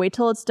to like wait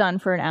till it's done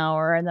for an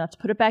hour, and then I have to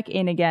put it back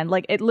in again.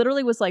 Like it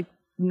literally was like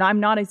I'm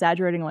not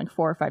exaggerating, like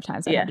 4 or 5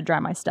 times I Yeah. had to dry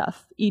my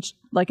stuff each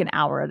like an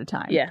hour at a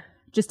time. Yeah.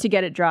 Just to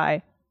get it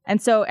dry,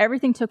 and so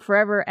everything took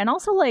forever. And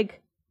also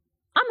like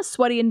I'm a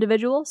sweaty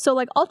individual, so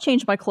like I'll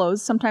change my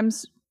clothes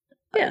sometimes.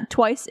 Yeah.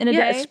 Twice in a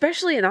Yeah, day.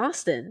 especially in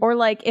Austin. Or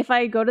like if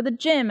I go to the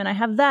gym and I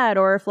have that,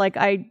 or if like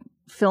I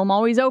film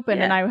always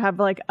open and I have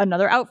like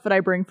another outfit I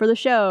bring for the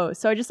show.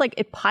 So I just like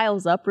it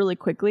piles up really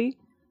quickly.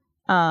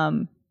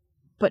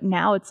 But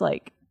now it's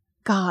like,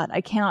 God,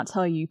 I cannot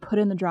tell you, put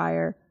in the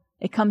dryer,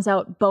 it comes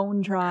out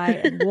bone dry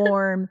and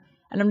warm.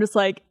 And I'm just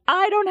like,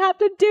 I don't have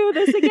to do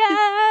this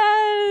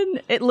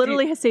again. It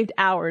literally has saved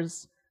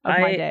hours of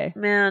my day.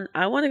 Man,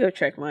 I want to go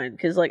check mine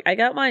because like I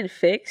got mine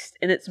fixed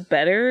and it's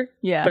better.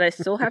 Yeah. But I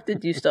still have to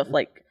do stuff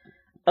like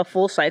a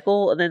full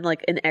cycle and then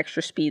like an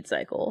extra speed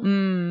cycle.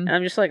 Mm. And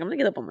I'm just like, I'm gonna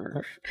get up on my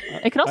roof.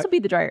 It could also be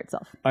the dryer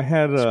itself. I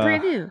had It's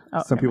brand new.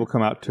 Oh, some okay. people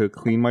come out to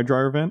clean my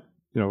dryer vent.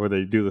 You know, where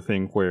they do the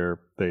thing where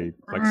they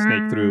like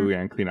snake through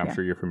and clean. I'm Yeah.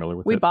 sure you're familiar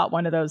with We it. bought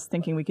one of those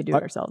thinking we could do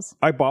it ourselves.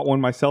 I bought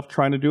one myself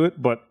trying to do it,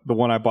 but the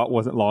one I bought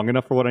wasn't long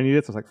enough for what I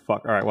needed. So I was like,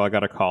 fuck, all right, well, I got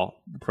to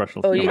call the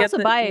professionals. Oh, to You you come can got out. also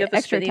the- you buy got the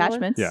extra spinny one?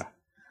 attachments. Yeah. You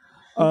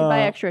can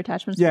buy Uh, extra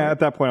attachments. Yeah, for it. at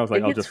that point, I was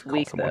like, It I'll gets just call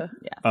weak someone.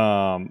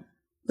 though.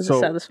 Was it So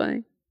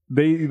satisfying?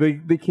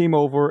 they came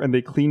over and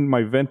they cleaned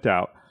my vent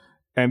out.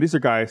 And these are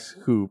guys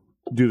who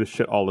do this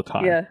shit all the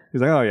time. Yeah.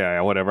 He's like, oh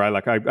yeah, whatever.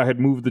 I had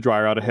moved the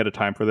dryer out ahead of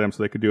time for them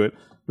so they could do it.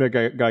 That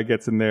guy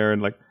gets in there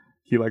and like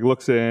he like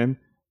looks in.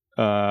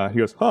 He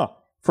goes, huh,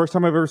 first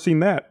time I've ever seen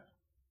that.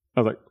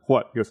 I was like,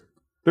 what? He goes,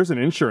 there's an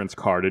insurance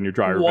card in your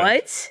dryer vent.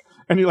 What?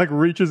 And he like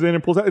reaches in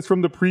and pulls out. It's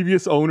from the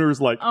previous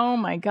owner's like Oh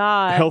my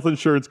God. health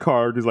insurance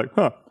card. He's like,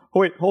 huh, oh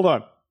wait, hold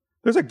on.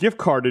 There's a gift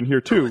card in here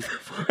too.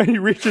 And he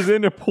reaches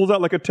in and pulls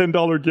out like a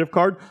 $10 gift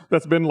card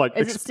that's been like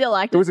Is it still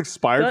it active? was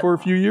expired for a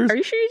few years. Are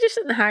you sure you just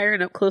didn't hire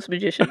an up close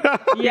magician?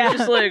 Yeah.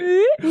 Just like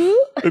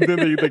And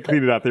then they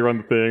clean it out. They run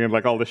the thing and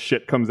like all the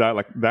shit comes out.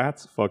 Like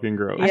that's fucking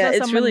gross. I yeah, saw it's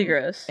someone really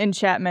gross. in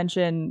chat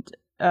mentioned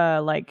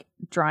like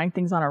drying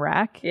things on a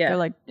rack. Yeah. They're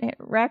like, hey,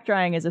 rack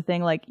drying is a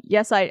thing. Like,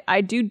 yes,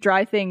 I do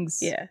dry things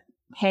Yeah,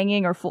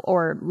 hanging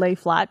or lay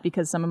flat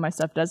because some of my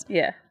stuff does.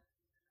 yeah.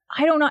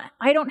 I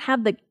don't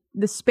have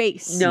the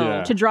space No.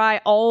 Yeah. to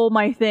dry all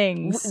my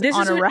things This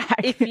on is a what-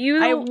 rack. if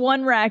you I have don't-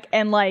 one rack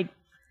and like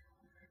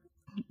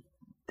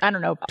I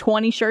don't know,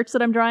 20 shirts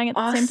that I'm drying at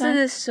the same Austin time.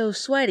 is so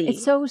sweaty.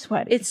 It's so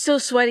sweaty. It's so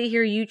sweaty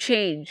here. You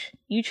change.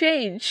 You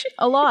change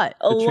a lot.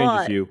 a It changes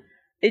lot. you.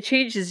 It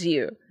changes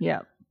you. Yeah,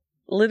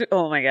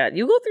 Oh my god,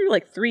 you go through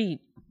like 3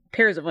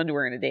 pairs of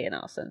underwear in a day in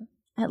Austin.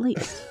 at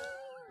least.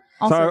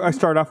 So Also, I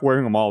start off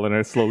wearing them all and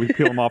I slowly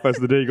peel them off as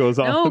the day goes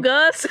on. No,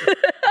 Gus.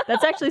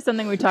 that's actually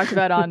something we talked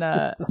about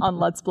on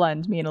Let's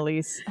Blend, me and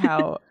Elise,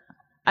 how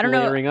I don't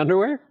know. Layering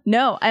underwear?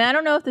 No, and I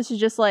don't know if this is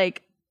just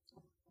like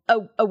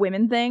a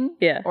women thing,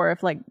 Yeah. or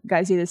if like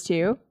guys do this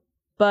too.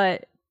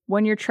 But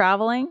when you're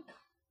traveling,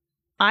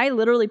 I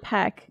literally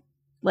pack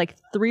like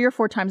 3 or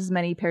 4 times as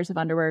many pairs of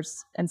underwears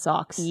and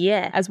socks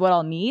Yeah. as what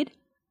I'll need.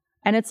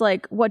 And it's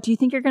like, what, do you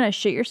think you're gonna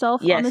shit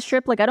yourself on Yes. this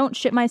trip? Like, I don't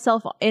shit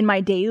myself in my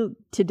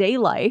day-to-day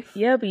life.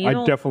 Yeah, but you I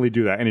don't. definitely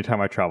do that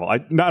anytime I travel. I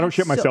don't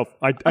shit So- myself.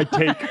 I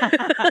take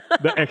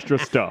the extra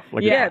stuff.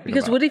 Like you're yeah, talking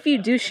because about. what if you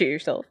do shit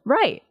yourself?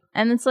 Right.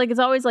 And it's like, it's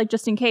always like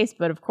just in case,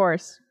 but of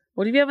course.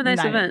 What if you have a nice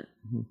Nice. event?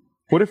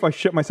 What if I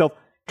shit myself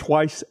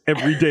twice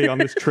every day on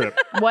this trip?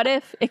 What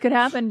if it could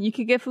happen? You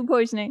could get food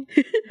poisoning.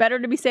 Better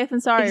to be safe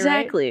than sorry,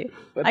 Exactly.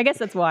 right? I guess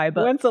that's why,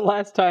 but When's the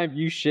last time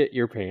you shit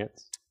your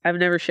pants? I've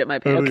never shit my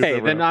pants. Okay. Okay,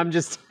 never. then I'm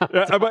just.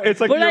 Yeah, but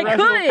it's like But the I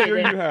irrational could. fear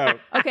you have.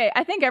 okay,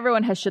 I think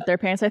everyone has shit their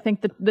pants. I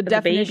think the a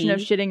definition of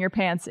baby. shitting your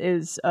pants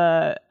is,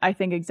 I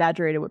think,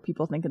 exaggerated what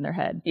people think in their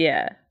head.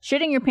 Yeah.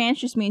 Shitting your pants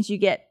just means you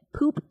get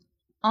poop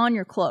on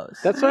your clothes.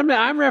 That's what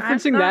I'm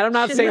referencing not that. I'm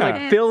not shitting saying my like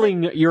pants.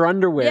 filling your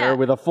underwear Yeah.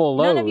 with a full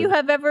load. None of you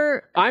have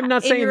ever. I'm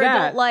not in saying your that.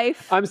 adult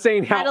life. I'm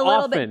saying how had a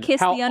little often. bit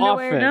kiss how the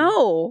underwear. often.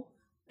 No.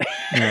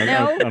 I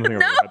don't think I've ever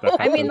had that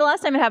I mean, happen. the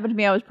last time it happened to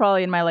me, I was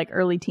probably in my like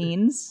early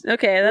teens.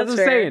 Okay, That's that's what I'm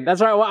fair. saying. That's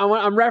why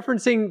I'm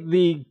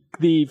referencing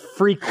the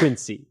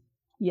frequency.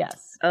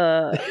 Yes.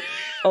 That's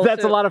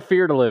Also, a lot of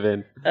fear to live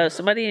in.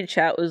 Somebody in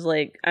chat was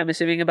like, I'm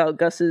assuming about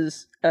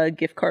Gus's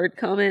gift card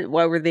comment.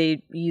 Why were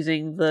they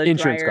using the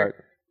Insurance dryer?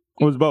 card.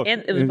 It was both.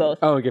 And it was both.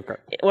 Oh, a gift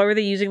card. Why were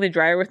they using the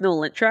dryer with no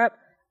lint trap?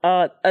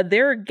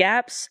 There are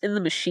gaps in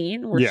the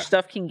machine where Yeah.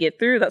 stuff can get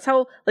through. That's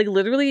how, like,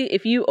 literally,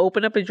 if you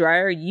open up a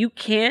dryer, you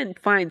can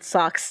find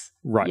socks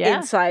Right. Yeah.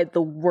 inside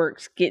the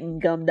works getting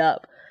gummed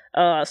up.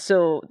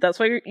 So that's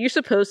why you're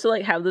supposed to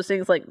like have those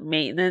things like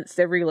maintenance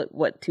every like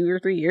what 2 or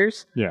 3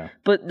 years. Yeah.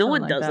 But no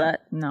one Something like does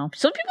that. No.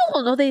 Some people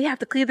don't know they have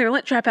to clean their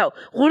lint trap out.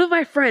 One of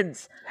my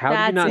friends, How do you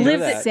That's not know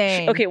that?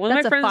 insane. Okay, one of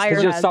my That's a friends- fire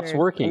It just stops hazard.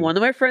 working. one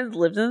of my friends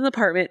lived in an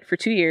apartment for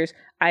 2 years.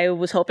 I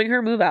was helping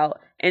her move out,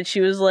 and she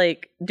was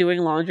like doing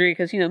laundry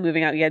because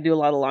moving out, you gotta do a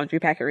lot of laundry,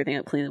 pack everything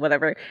up, clean it,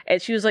 whatever.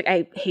 And she was like,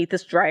 "I hate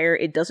this dryer;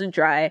 it doesn't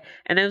dry."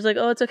 And I was like,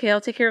 "Oh, it's okay. I'll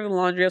take care of the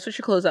laundry. I'll switch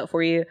your clothes out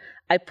for you."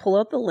 I pull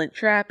out the lint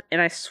trap, and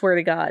I swear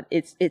to God,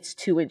 it's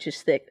 2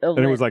 inches thick. Of And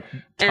it lint. was like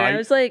and I tight.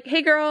 was like,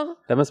 "Hey, girl."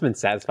 That must have been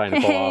satisfying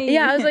to pull off. Hey.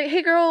 Yeah, I was like,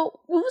 "Hey,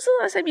 girl, when was the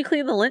last time you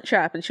cleaned the lint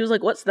trap?" And she was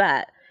like, "What's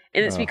that?"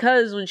 And it's Oh.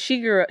 because when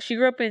she grew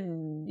up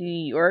in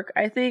New York,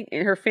 I think,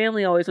 and her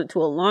family always went to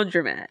a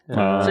laundromat.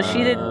 So she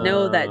didn't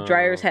know that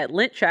dryers had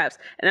lint traps.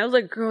 And I was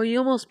like, "Girl, you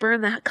almost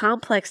burned that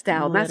complex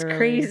down. That's Literally.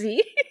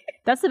 crazy."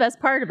 That's the best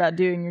part about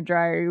doing your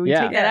dryer. You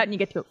Yeah. take that Yeah. out and you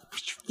get to.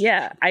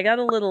 Yeah, I got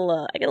a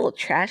little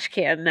trash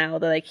can now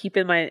that I keep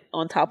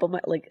on top of my,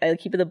 like, I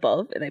keep it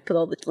above, and I put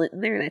all the lint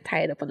in there and I tie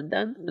it up when I'm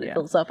done. When it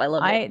fills up, I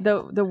love it.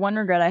 The one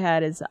regret I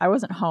had is I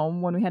wasn't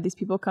home when we had these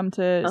people come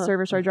to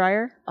service our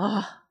dryer.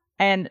 Oh,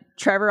 And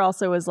Trevor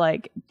also was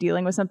like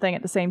dealing with something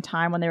at the same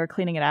time when they were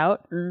cleaning it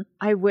out. Mm.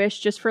 I wish,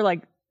 just for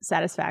like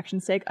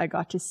satisfaction's sake, I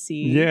got to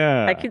see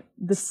yeah. I could.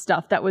 the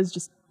stuff that was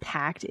just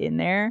packed in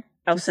there.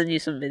 I'll send you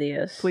some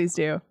videos. Please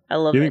do. I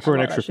love. You that think for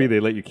an shit. extra fee they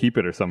let you keep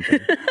it or something?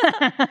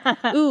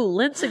 Ooh,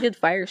 lint's a good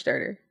fire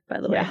starter. By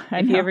the way, Yeah, I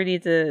if you know. ever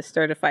need to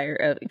start a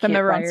fire, If I'm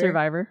ever on campfire,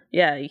 Survivor,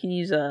 yeah, you can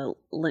use a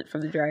lint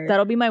from the dryer.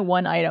 that'll be my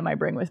one item I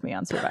bring with me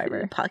on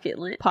Survivor. Pocket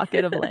lint.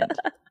 Pocket of lint.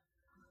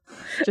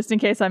 Just in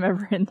case I'm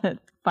ever in the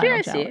final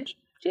GIC. challenge.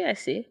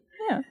 GIC.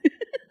 Yeah. I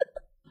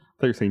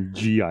thought you were saying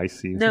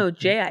GIC. No,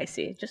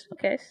 JIC. Just in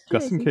case.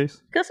 Just in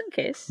case. Gus in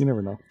case. You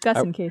never know. Gus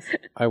in case.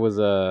 I was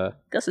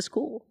Gus is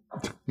cool.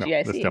 No,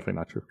 GIC. that's definitely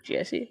not true.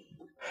 GIC.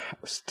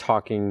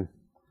 talking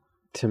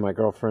to my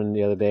girlfriend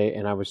the other day,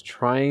 and I was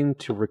trying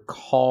to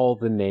recall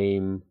the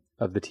name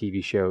of the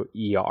TV show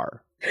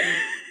ER.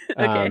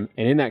 Okay. And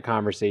in that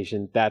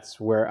conversation, that's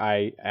where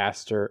I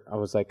asked her. I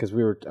was like, because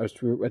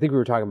I think we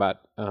were talking about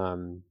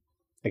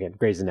again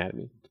Grey's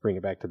Anatomy. To bring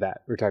it back to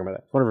that, we were talking about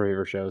that. It's one of our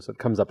favorite shows, so it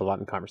comes up a lot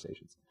in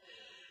conversations.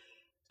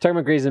 Talking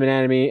about Grey's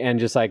Anatomy, and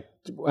just like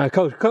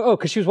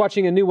because she was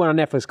watching a new one on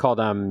Netflix called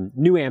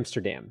New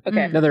Amsterdam.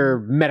 Okay. Another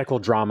medical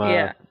drama.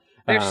 Yeah.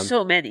 There's Um,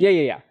 so many.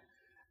 Yeah.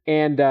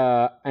 And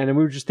then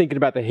we were just thinking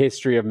about the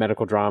history of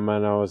medical drama,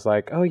 and I was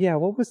like, oh yeah,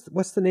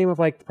 what's the name of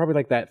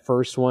probably that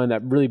first one,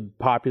 that really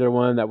popular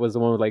one that was the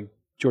one with like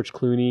George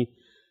Clooney?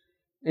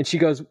 And she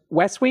goes,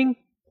 West Wing?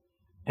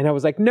 And I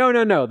was like,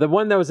 no, the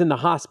one that was in the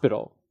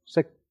hospital. She's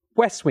like,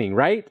 West Wing,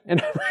 right?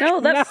 And I'm like,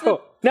 No, that's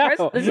no.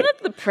 Isn't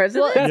that the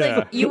president? Well, it's Yeah.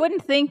 like you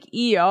wouldn't think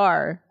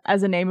ER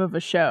as a name of a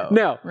show.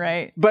 No.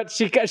 Right? But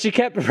she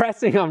kept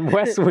pressing on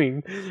West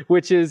Wing,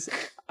 which is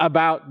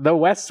about the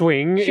West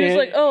Wing She was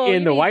like, "Oh, in you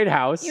the mean- White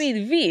House. You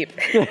mean Veep?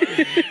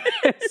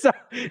 So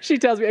she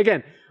tells me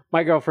again,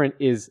 my girlfriend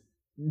is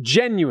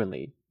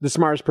genuinely the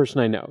smartest person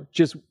I know,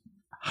 just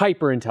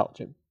hyper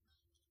intelligent.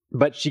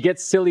 But she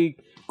gets silly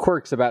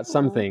quirks about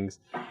some things.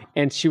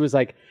 And she was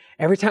like,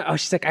 every time,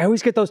 she's like, I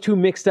always get those two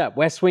mixed up,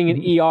 West Wing and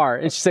ER.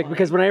 And she's like,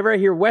 because whenever I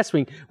hear West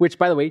Wing, which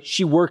by the way,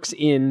 she works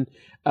in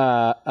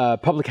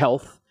public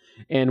health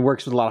and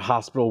works with a lot of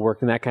hospital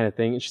work and that kind of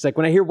thing. And she's like,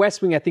 when I hear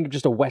West Wing, I think of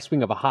just a West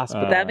Wing of a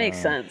hospital. That makes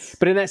sense.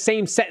 But in that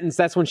same sentence,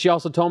 that's when she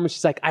also told me,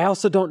 she's like, I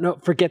also don't know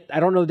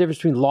the difference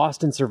between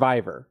Lost and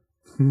Survivor.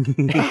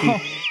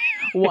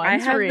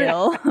 One's have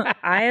real.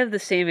 I have the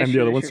same issue. And the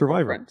other as one's your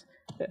Survivor. girlfriend.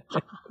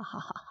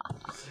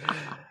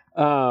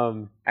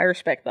 I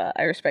respect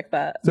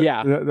that. Yeah.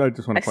 I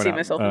just want I to point see out,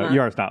 myself in that.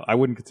 ER is not. I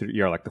wouldn't consider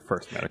ER like the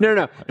first medical.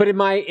 No. But in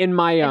my It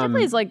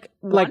definitely is like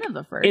one of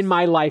the first. in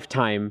my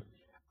lifetime,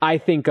 I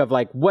think of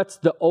like what's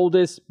the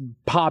oldest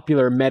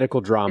popular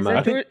medical Is drama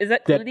that, George, is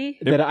that that, Clooney?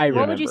 that I remember.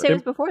 What would you say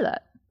was before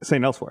that?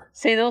 St. Elsewhere.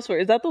 St. Elsewhere.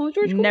 Is that the one with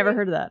George Clooney? Never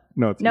heard of that.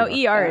 No, it's No,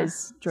 ER. ER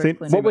is George Saint-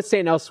 Clooney. What was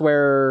St.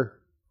 Elsewhere?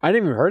 I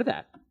didn't even heard of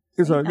that.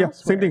 It's yeah, Elsewhere.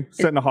 same thing.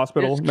 Set in a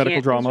hospital, It's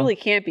medical drama. It's really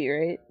campy,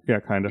 right? Yeah,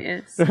 kind of.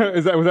 Yes.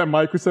 Was that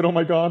Mike who said, "Oh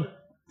my God"?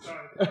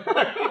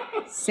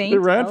 Saint They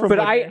ran from- But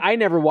Elsewhere. I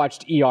never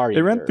watched ER.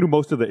 It ran either. through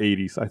most of the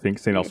 '80s, I think.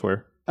 St.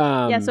 Elsewhere.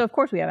 Yeah, so of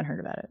course we haven't heard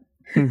about it.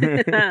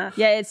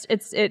 Yeah,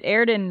 it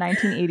aired in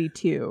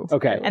 1982.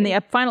 Okay. And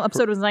the final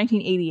episode was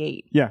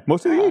 1988. Yeah,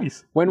 most of the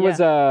 '80s. When was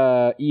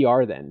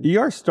ER then?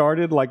 ER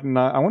started like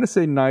I want to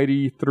say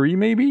 '93,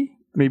 maybe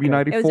It was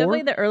 '94.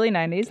 definitely the early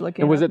 90s.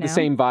 Looking And was up it the now.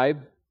 same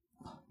vibe?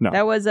 No,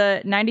 That was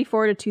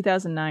 94 to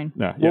 2009.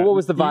 no. Well, what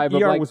was the vibe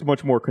of, ER like- was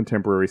much more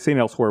contemporary. St.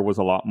 Elsewhere was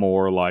a lot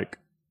more like.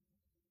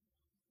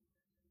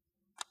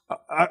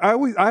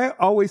 I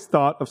always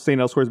thought of St.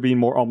 Elsewhere as being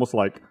more almost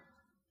like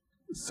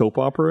soap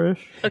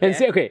opera-ish. And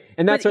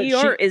that's but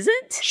what ER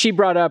isn't? she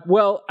brought up.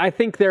 Well, I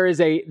think there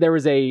was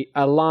a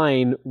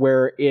line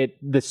where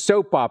the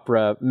soap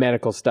opera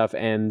medical stuff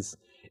ends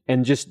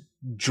and just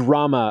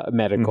drama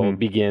medical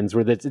begins,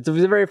 where it's a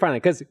very fine line,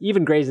 because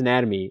even Grey's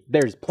Anatomy,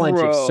 there's plenty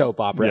of Bro. soap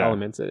opera Yeah.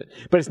 elements in it,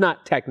 but it's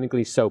not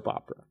technically soap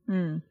opera.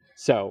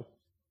 So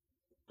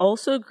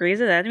also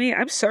Grey's Anatomy,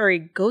 I'm sorry,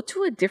 go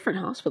to a different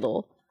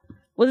hospital.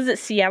 What is it?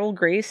 Seattle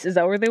Grace? Is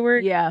that where they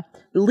work? Yeah.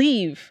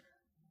 Leave.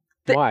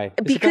 Why? It's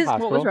a good Because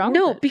hospital. What was wrong?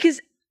 No, with it?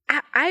 because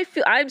I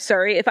feel, I'm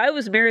sorry, if I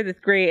was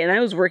Meredith Grey and I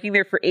was working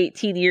there for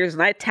 18 years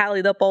and I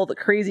tallied up all the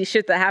crazy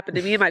shit that happened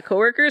to me and my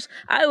coworkers,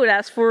 I would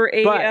ask for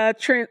a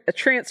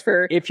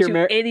transfer if you're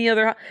to any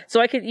other,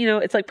 so I could,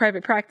 it's like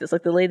private practice,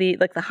 like the lady,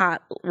 like the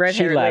hot She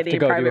red-haired left lady to in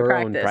go do private her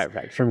practice. own private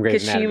practice from Grey's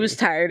Because Anatomy. she was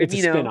tired It's of,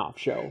 a spin-off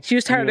show. She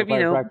was tired of,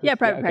 private practice? Yeah,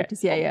 private okay.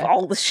 practice. Yeah.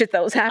 all the shit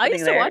that was I happening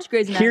used to there. watch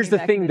Grey's Anatomy. Here's the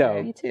back thing, in the though.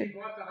 day. Me too.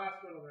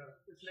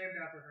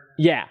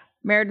 Yeah.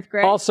 Meredith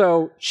Grey.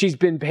 Also, she's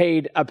been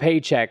paid a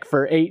paycheck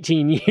for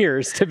 18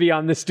 years to be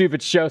on this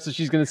stupid show, so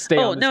she's going to stay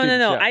Oh, on the no. stupid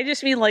show. I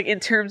just mean like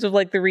in terms of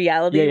like the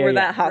reality Yeah, yeah, where yeah.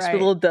 that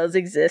hospital does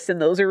exist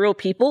and those are real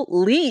people,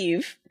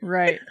 leave.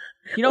 Right.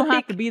 You don't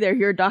have to be there.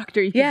 You're a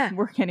doctor. You can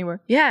work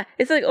anywhere. Yeah,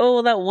 it's like, oh,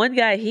 well, that one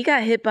guy, he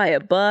got hit by a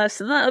bus,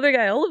 and that other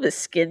guy, all of his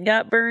skin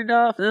got burned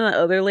off, and then that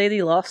other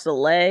lady lost a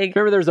leg.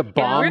 Remember there was a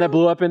bomb that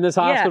blew up in this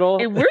hospital?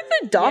 Yeah, and we're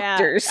the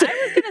doctors. Yeah.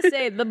 I was gonna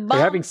say the bomb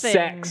having thing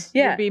sex.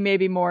 Yeah. would be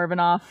maybe more of an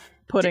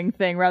off-putting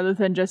thing rather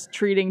than just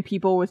treating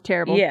people with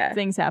terrible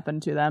things happen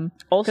to them.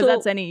 Also- Because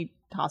that's any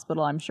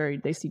hospital. I'm sure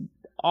they see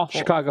awful,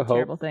 Chicago Hope.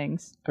 terrible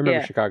things. I remember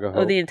Yeah. Chicago Oh,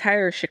 Hope. the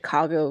entire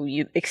Chicago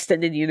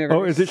extended universe.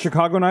 Oh, is it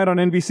Chicago Night on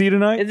NBC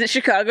tonight? Is it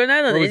Chicago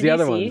Night on What was NBC? the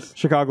other ones?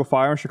 Chicago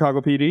Fire and Chicago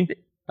PD?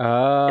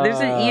 There's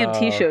an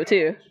EMT show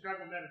too.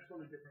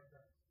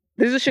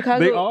 There's a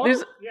Chicago. They are?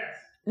 There's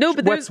no,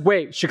 but there's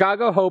Wait,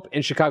 Chicago Hope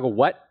and Chicago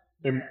what?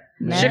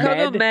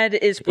 Chicago Med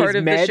is part of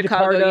the Med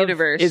Chicago part of-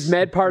 universe. Is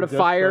Med part of guess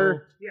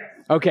Fire?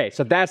 Okay,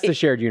 so that's the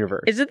shared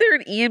universe. Isn't there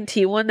an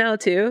EMT one now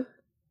too?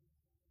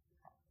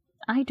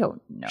 I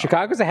don't know.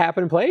 Chicago's a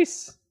happening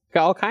place.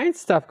 Got all kinds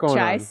of stuff going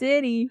Chi on.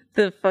 City.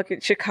 The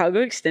fucking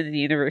Chicago extended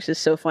universe is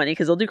so funny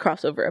because they'll do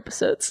crossover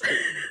episodes.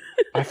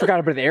 I forgot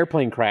about the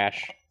airplane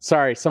crash.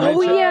 Sorry, somebody.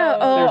 Oh yeah,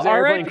 There's an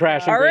airplane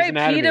crash in Grey's R.I.P.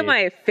 Anatomy. to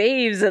my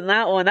faves in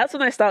that one. That's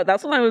when I stopped.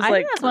 That's when I was I like,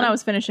 think that's when I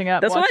was finishing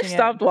up. That's when I watching it.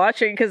 stopped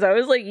watching because I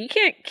was like, you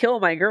can't kill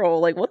my girl.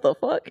 Like, what the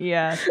fuck?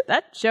 Yeah,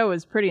 that show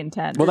is pretty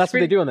intense. Well, that's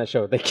what they do on that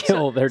show. They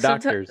kill their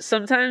doctors.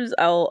 Sometimes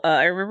I'll.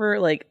 I remember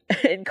like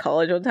in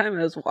college one time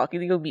I was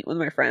walking to go meet with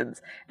my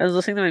friends. I was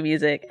listening to my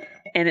music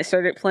and it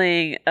started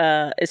playing.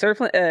 Fuck,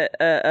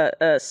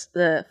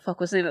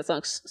 what's the name of that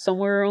song?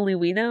 Somewhere Only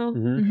We Know.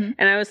 Mhm.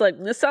 And I was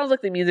like, this sounds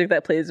like the music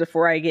that plays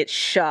before I get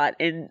shot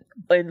in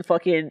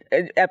fucking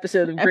an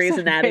episode of Grey's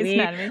Anatomy.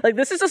 Like,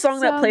 this is a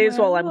song that plays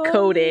while I'm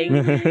coding.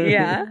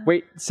 Yeah.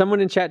 Wait, someone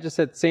in chat just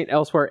said St.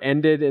 Elsewhere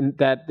ended and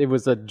that it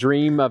was a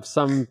dream of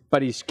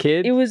somebody's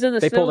kid. It was in the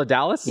They snow- pulled a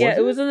Dallas? Yeah,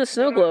 it was in the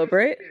snow globe,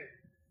 right?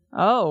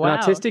 Oh wow, An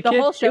autistic the kid?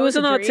 whole show It was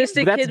an a dream?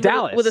 autistic That's kid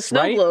Dallas, with a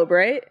snow right? globe,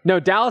 right? No,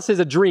 Dallas is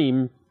a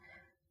dream.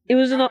 It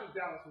was an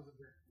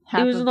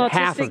Half it was of an that.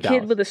 Half autistic of kid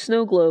Dallas. with a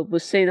snow globe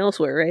was St.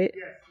 Elsewhere, right?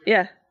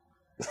 Yeah.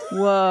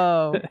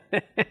 Whoa,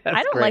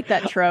 I don't great. like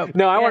that trope.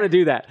 No, I want to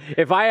do that.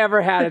 If I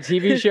ever had a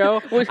TV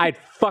show, I'd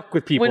fuck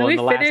with people when we in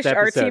the last finish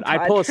our episode. team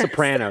I'd pull a podcast-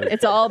 Sopranos.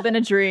 It's all been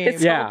a dream.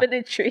 It's Yeah. all been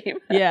a dream.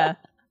 Yeah.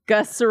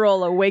 Gus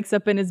Sorolla wakes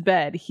up in his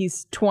bed.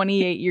 He's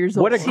 28 years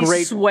old. What a He's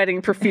great-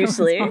 sweating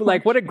profusely.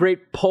 Like, what a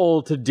great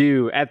poll to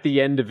do at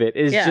the end of it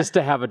is Yeah. just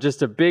to have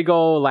just a big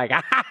old, like,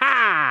 ah, ha,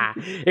 ha,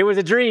 it was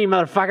a dream,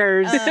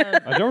 motherfuckers.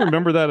 I don't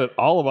remember that at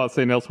all about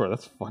St. Elsewhere.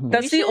 That's funny.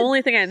 That's the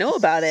only thing I know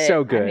about it.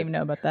 So I didn't good. even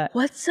know about that.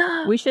 What's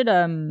up? We should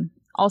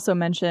also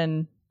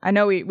mention, I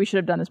know we should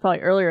have done this probably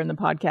earlier in the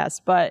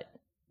podcast, but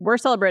we're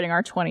celebrating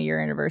our 20-year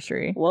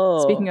anniversary. Whoa.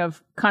 Speaking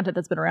of content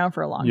that's been around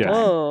for a long Yeah. time.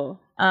 Whoa.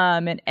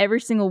 And every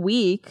single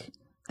week,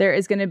 there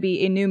is going to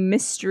be a new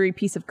mystery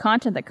piece of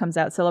content that comes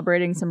out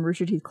celebrating some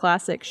Rooster Teeth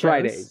classic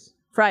shows.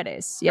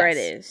 Fridays, yes.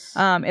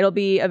 Fridays. It'll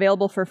be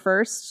available for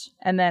first,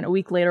 and then a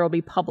week later it'll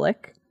be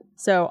public.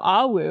 So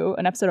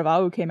an episode of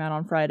Awu came out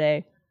on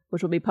Friday,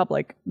 which will be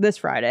public this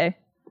Friday.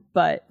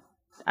 But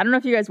I don't know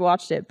if you guys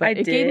watched it, but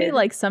it gave me did.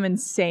 like some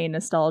insane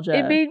nostalgia.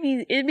 It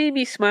made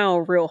me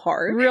smile real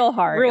hard. real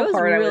hard. Real it was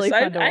hard. really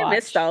fun to watch. I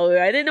missed Alu.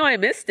 I didn't know I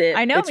missed it.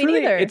 I know, It's me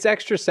really, neither. it's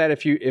extra sad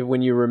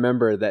when you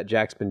remember that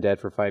Jack's been dead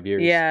for 5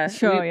 years. Yeah.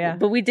 Sure, yeah.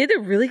 But we did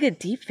a really good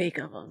deep fake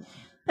of him.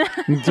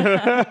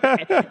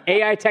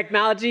 AI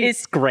technology is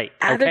It's great.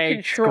 Out okay? of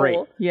It's great.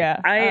 control.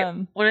 Yeah.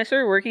 When I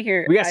started working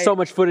here, We got so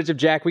much footage of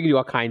Jack. We can do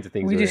all kinds of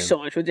things. We with do him. so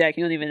much with Jack.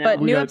 You don't even know.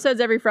 But new got- episodes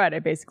every Friday,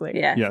 basically.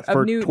 yeah. Yes, Of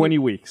for new- 20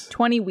 weeks.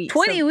 20 weeks.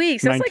 20 So-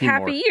 weeks. That's like 19 half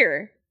more. a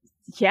year.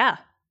 Yeah,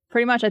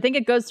 pretty much. I think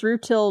it goes through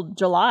till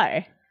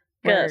July.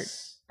 where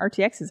Yes.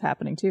 RTX is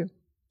happening too.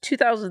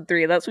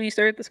 2003. That's when you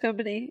started this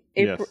company.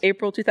 Yes.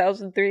 April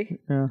 2003.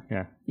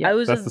 Yeah. Yeah, I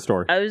was That's in, the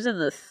story. I was in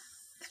the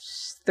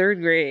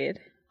third grade.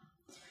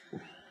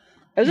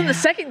 I was in the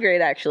second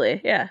grade,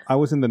 actually. Yeah. I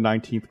was in the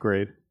 19th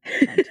grade.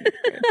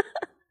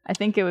 I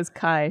think it was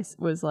Kai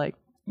was like,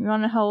 you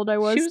want to know how old I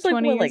was, She was like,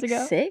 20 what, years like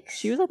ago? 6?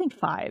 She was, I think,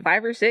 5.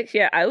 5 or 6.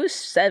 Yeah. I was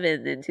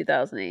 7 in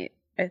 2008,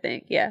 I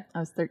think. Yeah. I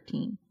was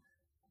 13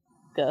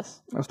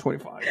 Gus. I was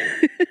 25.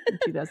 in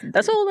 2002.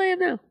 That's how old I am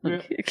now. I'm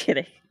Yeah.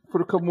 kidding.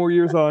 Put a couple more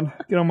years on.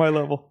 Get on my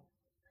level.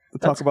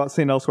 talk about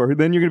St. Elsewhere.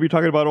 Then you're going to be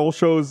talking about old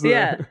shows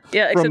Yeah, from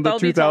except the I'll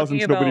be 2000s talking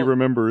nobody about-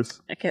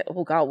 remembers. Okay.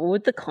 Oh God, what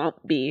would the comp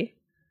be?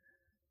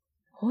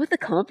 What would the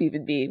comp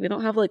even be? We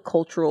don't have like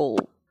cultural.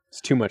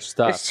 It's too much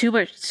There's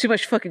stuff. too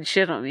much fucking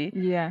shit on me.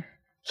 Yeah.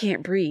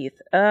 Can't breathe.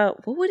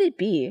 What would it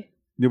be?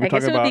 Yeah, we're I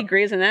guess talking it would be about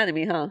Grey's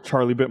Anatomy, huh?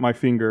 Charlie Bit My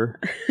Finger.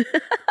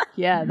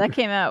 Yeah, that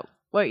came out.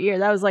 What year?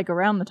 That was like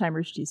around the time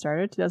Rooster Teeth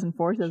started,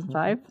 2004,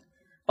 2005.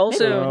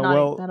 Also, Maybe not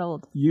well, that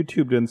old.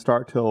 YouTube didn't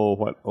start till,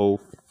 what, 04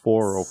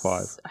 or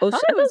 05? I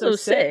thought it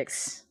was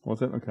 06.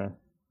 Was it? Okay.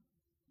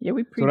 Yeah,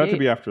 we So it'd have to predate.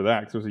 be after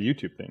that because it was a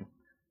YouTube thing.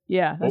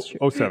 Yeah, that's true.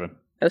 07.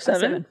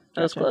 07?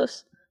 That was Gotcha.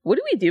 close. What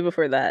did we do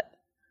before that?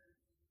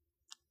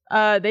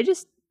 They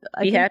just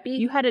I Be think Happy?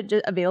 You had it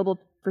just available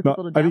for No,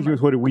 people to download. I think it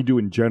was what did we do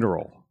in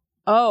general.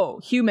 Oh,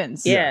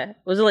 humans. Yeah.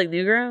 Was it like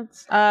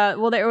Newgrounds?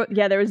 Well, there was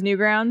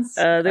Newgrounds.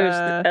 There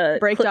was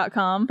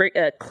Break.com.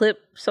 Clip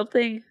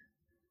something.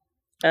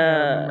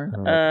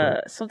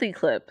 remember. Something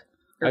clip.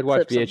 Or I'd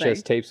watch clip VHS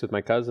something. tapes with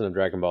my cousin of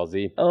Dragon Ball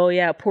Z. Oh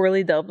yeah,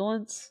 poorly dubbed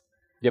ones.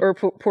 Yep. Or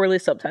poorly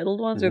subtitled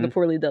ones, or the Mhm.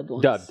 poorly dubbed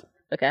ones. Dubbed.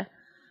 Okay.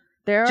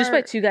 There Just are,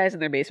 by two guys in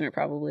their basement,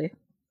 probably.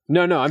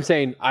 No, I'm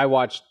saying I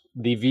watched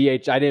the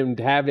VH. I didn't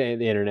have the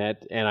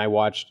internet, and I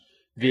watched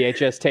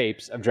VHS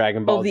tapes of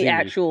Dragon Ball Oh, Z the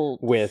actual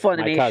with my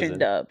Funimation cousin.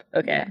 dub.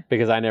 Okay.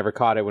 because I never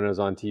caught it when it was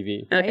on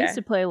TV. I Okay. used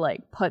to play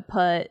like Putt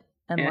Putt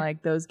and Yeah.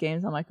 like those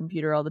games on my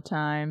computer all the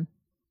time.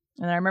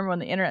 And I remember when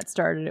the internet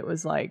started, it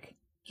was like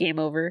Game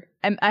over.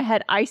 I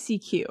had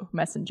ICQ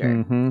Messenger.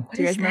 Mm-hmm. What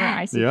Do you is guys remember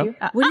that? ICQ?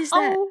 Yep. What is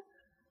that? Uh-oh.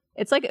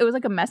 It was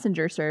like a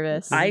messenger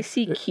service.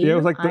 ICQ. Yeah, it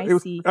was like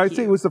ICQ. I'd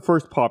say it was the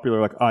first popular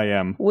like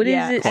IM. What does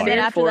yeah. it And stand then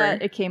after for?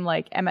 that, it came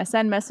like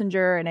MSN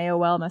Messenger and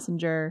AOL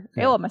Messenger.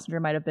 Yeah. AOL Messenger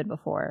might have been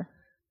before.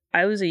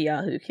 I was a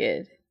Yahoo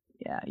kid.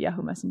 Yeah,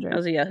 Yahoo Messenger. I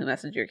was a Yahoo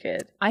Messenger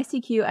kid.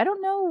 ICQ. I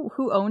don't know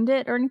who owned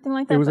it or anything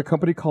like that. It was a but-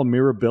 company called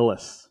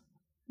Mirabilis.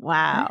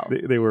 wow.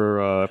 They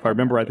were, if I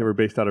remember right, they were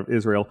based out of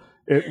Israel.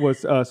 It was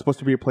supposed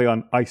to be a play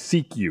on I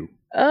Seek You.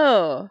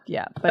 Oh,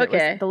 Yeah, but it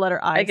Okay. was the letter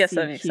I. I guess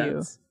that makes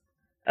sense.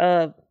 Not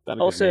a good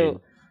Also, name.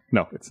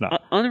 No, it's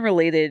not.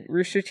 unrelated,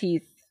 Rooster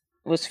Teeth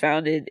was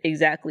founded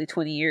exactly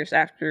 20 years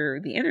after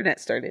the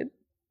internet started.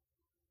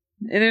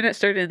 The internet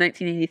started in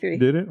 1983.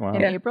 Did it? Wow.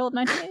 In Yeah. April of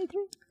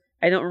 1983.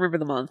 I don't remember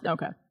the month,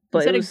 Okay. but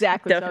you said it was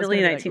exactly. so I was definitely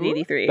gonna be like,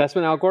 1983. That's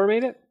when Al Gore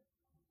made it.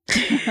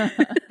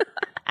 "Ooh."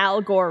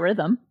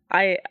 Algorithm.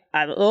 I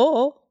don't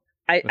know.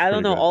 I pretty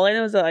don't know. good. All I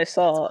know is that I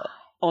saw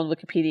on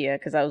Wikipedia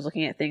because I was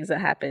looking at things that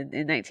happened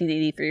in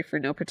 1983 for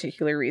no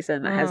particular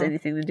reason that has Oh.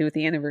 anything to do with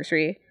the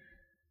anniversary.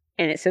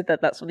 And it said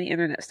that that's when the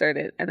internet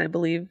started, and I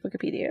believe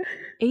Wikipedia.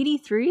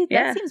 83. That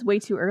Yeah. seems way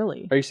too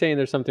early. Are you saying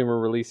there's something we're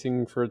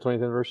releasing for the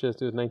 20th anniversary that's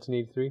to do with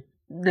 1983?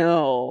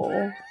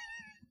 No.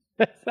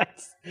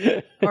 That's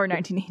Or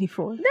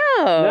 1984.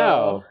 No.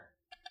 No.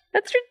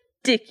 That's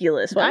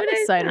ridiculous. Why I'm would I-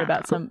 excited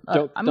about some.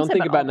 don't I'm don't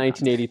excited think about all the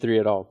 1983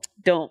 at all.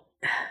 Don't.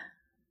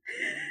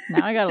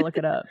 Now I gotta look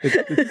it up.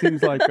 It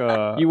seems like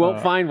You won't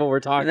find what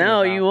we're talking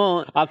about. No, you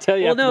won't. I'll tell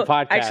you Well, after no. the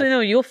podcast. Actually, no.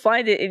 You'll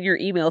find it in your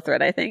email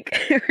thread. I think,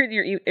 or in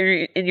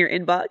your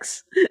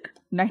inbox.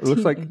 It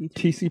looks like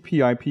 1983.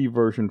 TCP/IP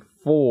version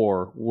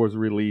 4 was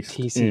released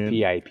in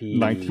TCP/IP.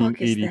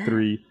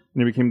 1983,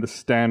 and it became the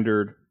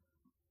standard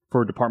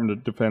for Department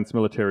of Defense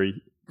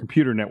military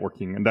computer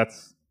networking, and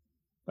that's,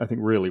 I think,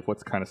 really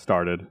what's kind of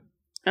started.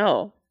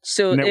 Oh,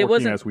 so Networking it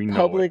wasn't as we know it.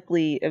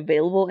 publicly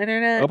available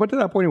internet. Up until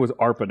that point, it was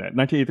ARPANET.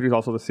 1983 is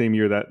also the same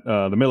year that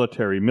the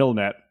military,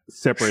 Milnet,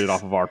 separated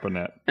off of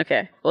ARPANET.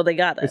 Okay, well they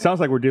got it. It sounds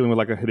like we're dealing with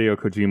like a Hideo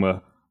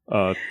Kojima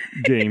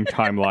game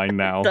timeline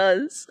now. It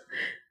does.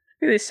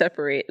 They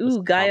separate.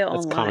 Ooh, Gaia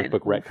That's Online. comic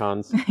book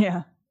retcons.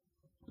 Yeah.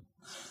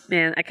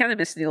 Man, I kind of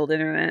miss the old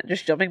internet.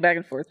 Just jumping back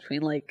and forth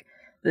between like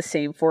the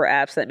same 4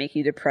 apps that make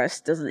you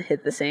depressed doesn't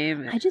hit the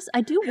same.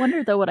 I do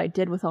wonder though what I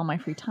did with all my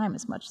free time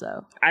as much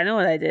though. I know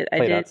what I did. I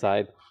Played did.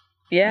 outside.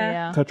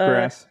 Yeah. Touch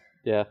grass.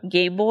 Yeah.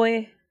 Game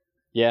Boy.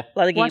 Yeah. A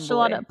lot of Game Watched Boy. a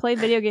lot of played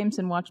video games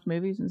and watched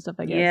movies and stuff.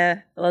 I guess. Yeah,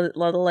 a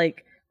lot of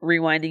like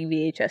rewinding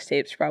VHS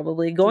tapes.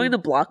 Probably going to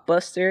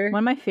Blockbuster. One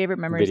of my favorite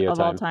memories Video of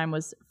all time. time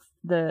was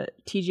the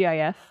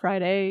TGIF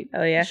Friday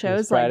Oh yeah.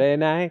 shows, Friday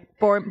night.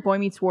 like Boy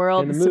Meets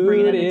World, And the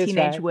Sabrina mood the is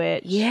Teenage right.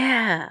 Witch.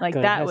 Yeah. Like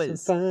Gonna that have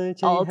was some fun,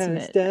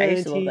 ultimate. I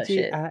used to love that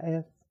shit. TGIF.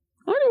 I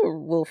wonder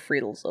what Will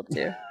Friedel's up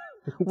to.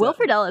 Will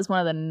Friedle is one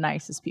of the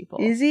nicest people.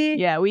 Is he?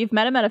 Yeah, we've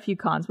met him at a few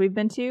cons we've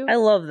been to. I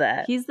love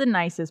that. He's the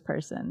nicest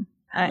person.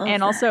 I love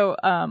And that. also,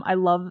 I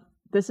love,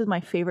 this is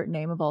my favorite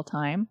name of all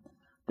time.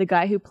 The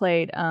guy who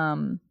played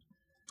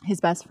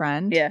his best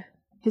friend. Yeah.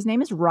 His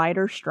name is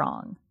Ryder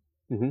Strong.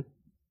 Mhm.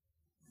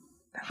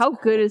 How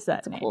good is that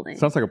That's a name? cool name.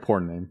 Sounds like a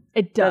porn name.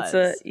 It does.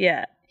 That's a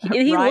yeah.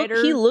 He Ryder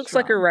looks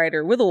like a Strong.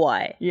 writer with a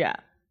Y. Yeah.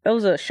 That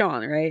was a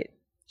Sean, right?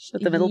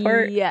 With the middle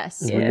part?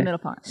 Yes, with Yeah. the middle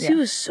part. She Yeah.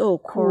 was so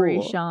cool.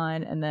 Corey,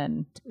 Sean, and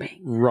then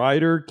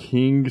Ryder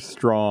King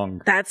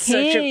Strong. That's such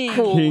a King.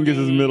 cool King is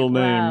his name. middle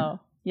name. wow.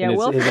 Yeah, And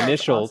Will his Friedle's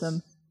initials.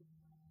 awesome.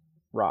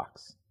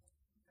 Rocks.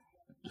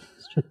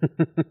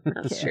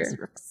 That's Yeah,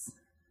 true.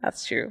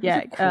 That's true. Yeah,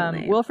 That's a cool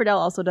name. Will Friedle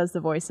also does the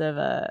voice of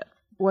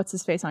what's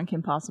his face on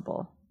Kim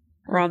Possible.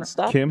 Ron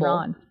Stoppable. Kim?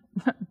 Ron.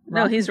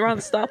 No, he's Ron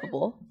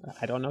Stoppable.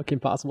 I don't know Kim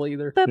Possible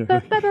either. I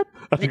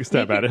took a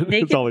stab at it.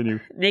 That's all I knew.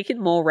 Naked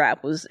Mole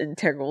Rap was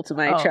integral to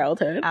my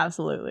childhood.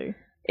 Absolutely.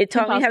 It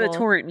taught me how to Impossible.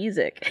 torrent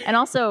music. And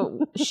also,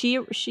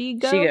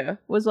 Shigo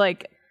was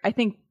like, I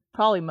think,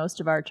 probably most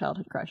of our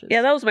childhood crushes.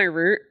 Yeah, that was my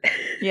root.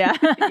 Yeah.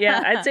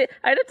 Yeah,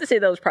 I'd have to say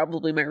that was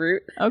probably my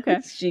root. Okay.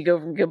 Shigo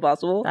from Kim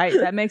Possible.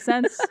 That makes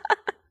sense.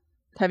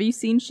 Have you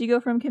seen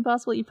Shigo from Kim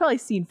Possible? You've probably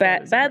seen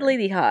photos of Bad her.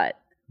 Lady Hot.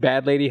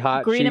 Bad Lady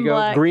Hot. Green and Shigo.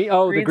 black. The Green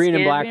green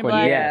and skin, black Green and one.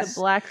 black, Yes. The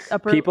black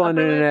upper People on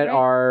the upper lip, internet right?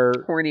 are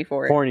Horny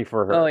for it. horny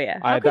for her. Oh, yeah.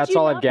 How could That's you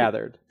all not I've be?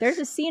 gathered. There's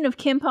a scene of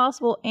Kim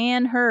Possible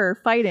and her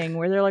fighting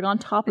where they're like on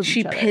top of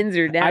She each other. pins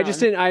her down. I just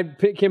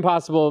didn't. Kim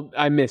Possible.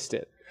 I missed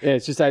it.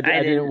 It's just I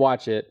didn't didn't.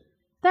 watch it.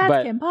 That's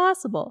but- Kim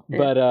Possible.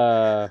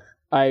 But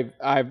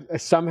I've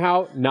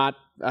somehow not.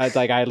 I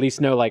at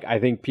least know like I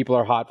think people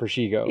are hot for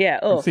Shigo. Yeah,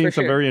 oh, I'm seeing for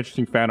some sure. very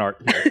interesting fan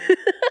art here.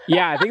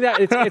 Yeah, I think that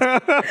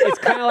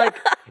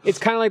it's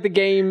kind of like the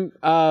game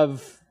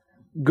of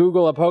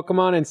Google a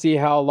Pokemon and see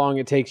how long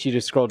it takes you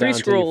to scroll down until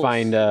you scrolls.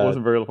 find.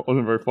 wasn't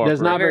very far. There's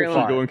for not very Shigo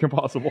far. and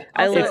Impossible.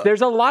 I love-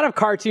 There's a lot of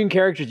cartoon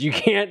characters you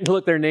can't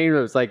look their names.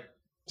 It's like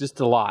just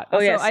a lot. Oh,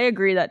 So yes. I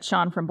agree that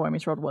Sean from Boy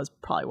Meets World was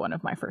probably one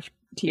of my first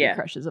TV Yeah.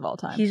 crushes of all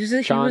time. he was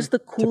Sean the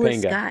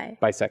coolest Topanga, guy.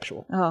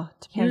 bisexual. Oh,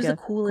 He was the Topanga,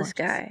 coolest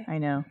gorgeous. guy. I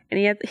know. And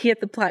he had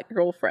the black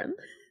girlfriend,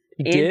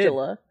 He did.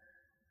 Angela.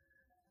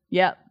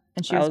 Yep.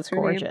 And she That was her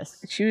name.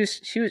 gorgeous. She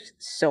was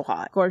so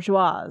hot.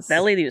 Gorgeoise.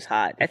 That lady was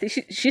hot. I think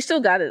she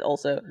still got it.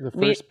 Also, The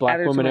Me first black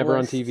added to woman my ever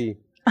on list. TV.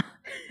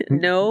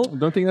 No,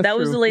 Don't think that's that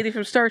was true. the lady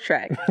from Star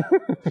Trek.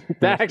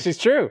 That actually is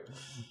true.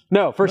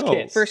 No, first No.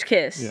 kiss. First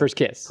kiss. First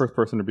kiss. First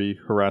person to be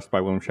harassed by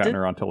William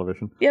Shatner on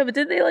television. Yeah, but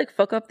didn't they like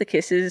fuck up the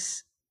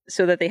kisses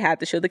so that they had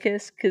to show the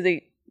kiss because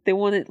they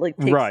wanted like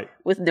takes Right.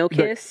 with no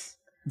kiss.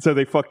 So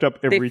they fucked up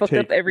every They fucked take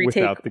up every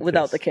without take the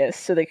without kiss. the kiss,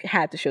 so they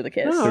had to show the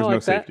kiss. Oh. There's I no like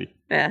that. safety.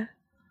 Yeah,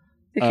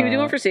 if he would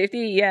do it for safety,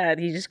 yeah,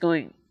 he's just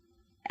going,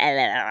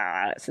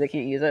 so they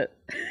can't use it.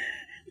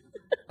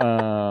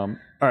 All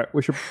right,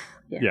 we should.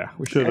 Yeah,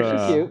 we should.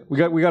 Actually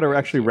cute. We got to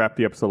actually wrap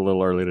the episode a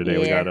little early today.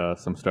 We Yeah. got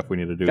some stuff we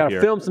need to do Gotta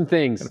here. film some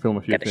things. Gotta film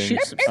a few Gotta things.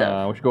 shoot some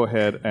stuff. We should go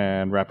ahead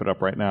and wrap it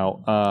up right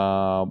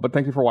now. But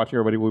thank you for watching,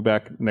 everybody. We'll be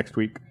back next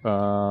week.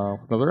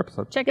 Another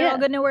episode. Check it Yeah.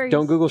 out. Good no worries.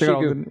 Don't Google Check it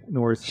out. Shigu. No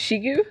worries.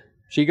 Shigu,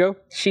 Shigo?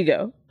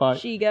 Shigo. Bye.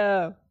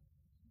 Shigo.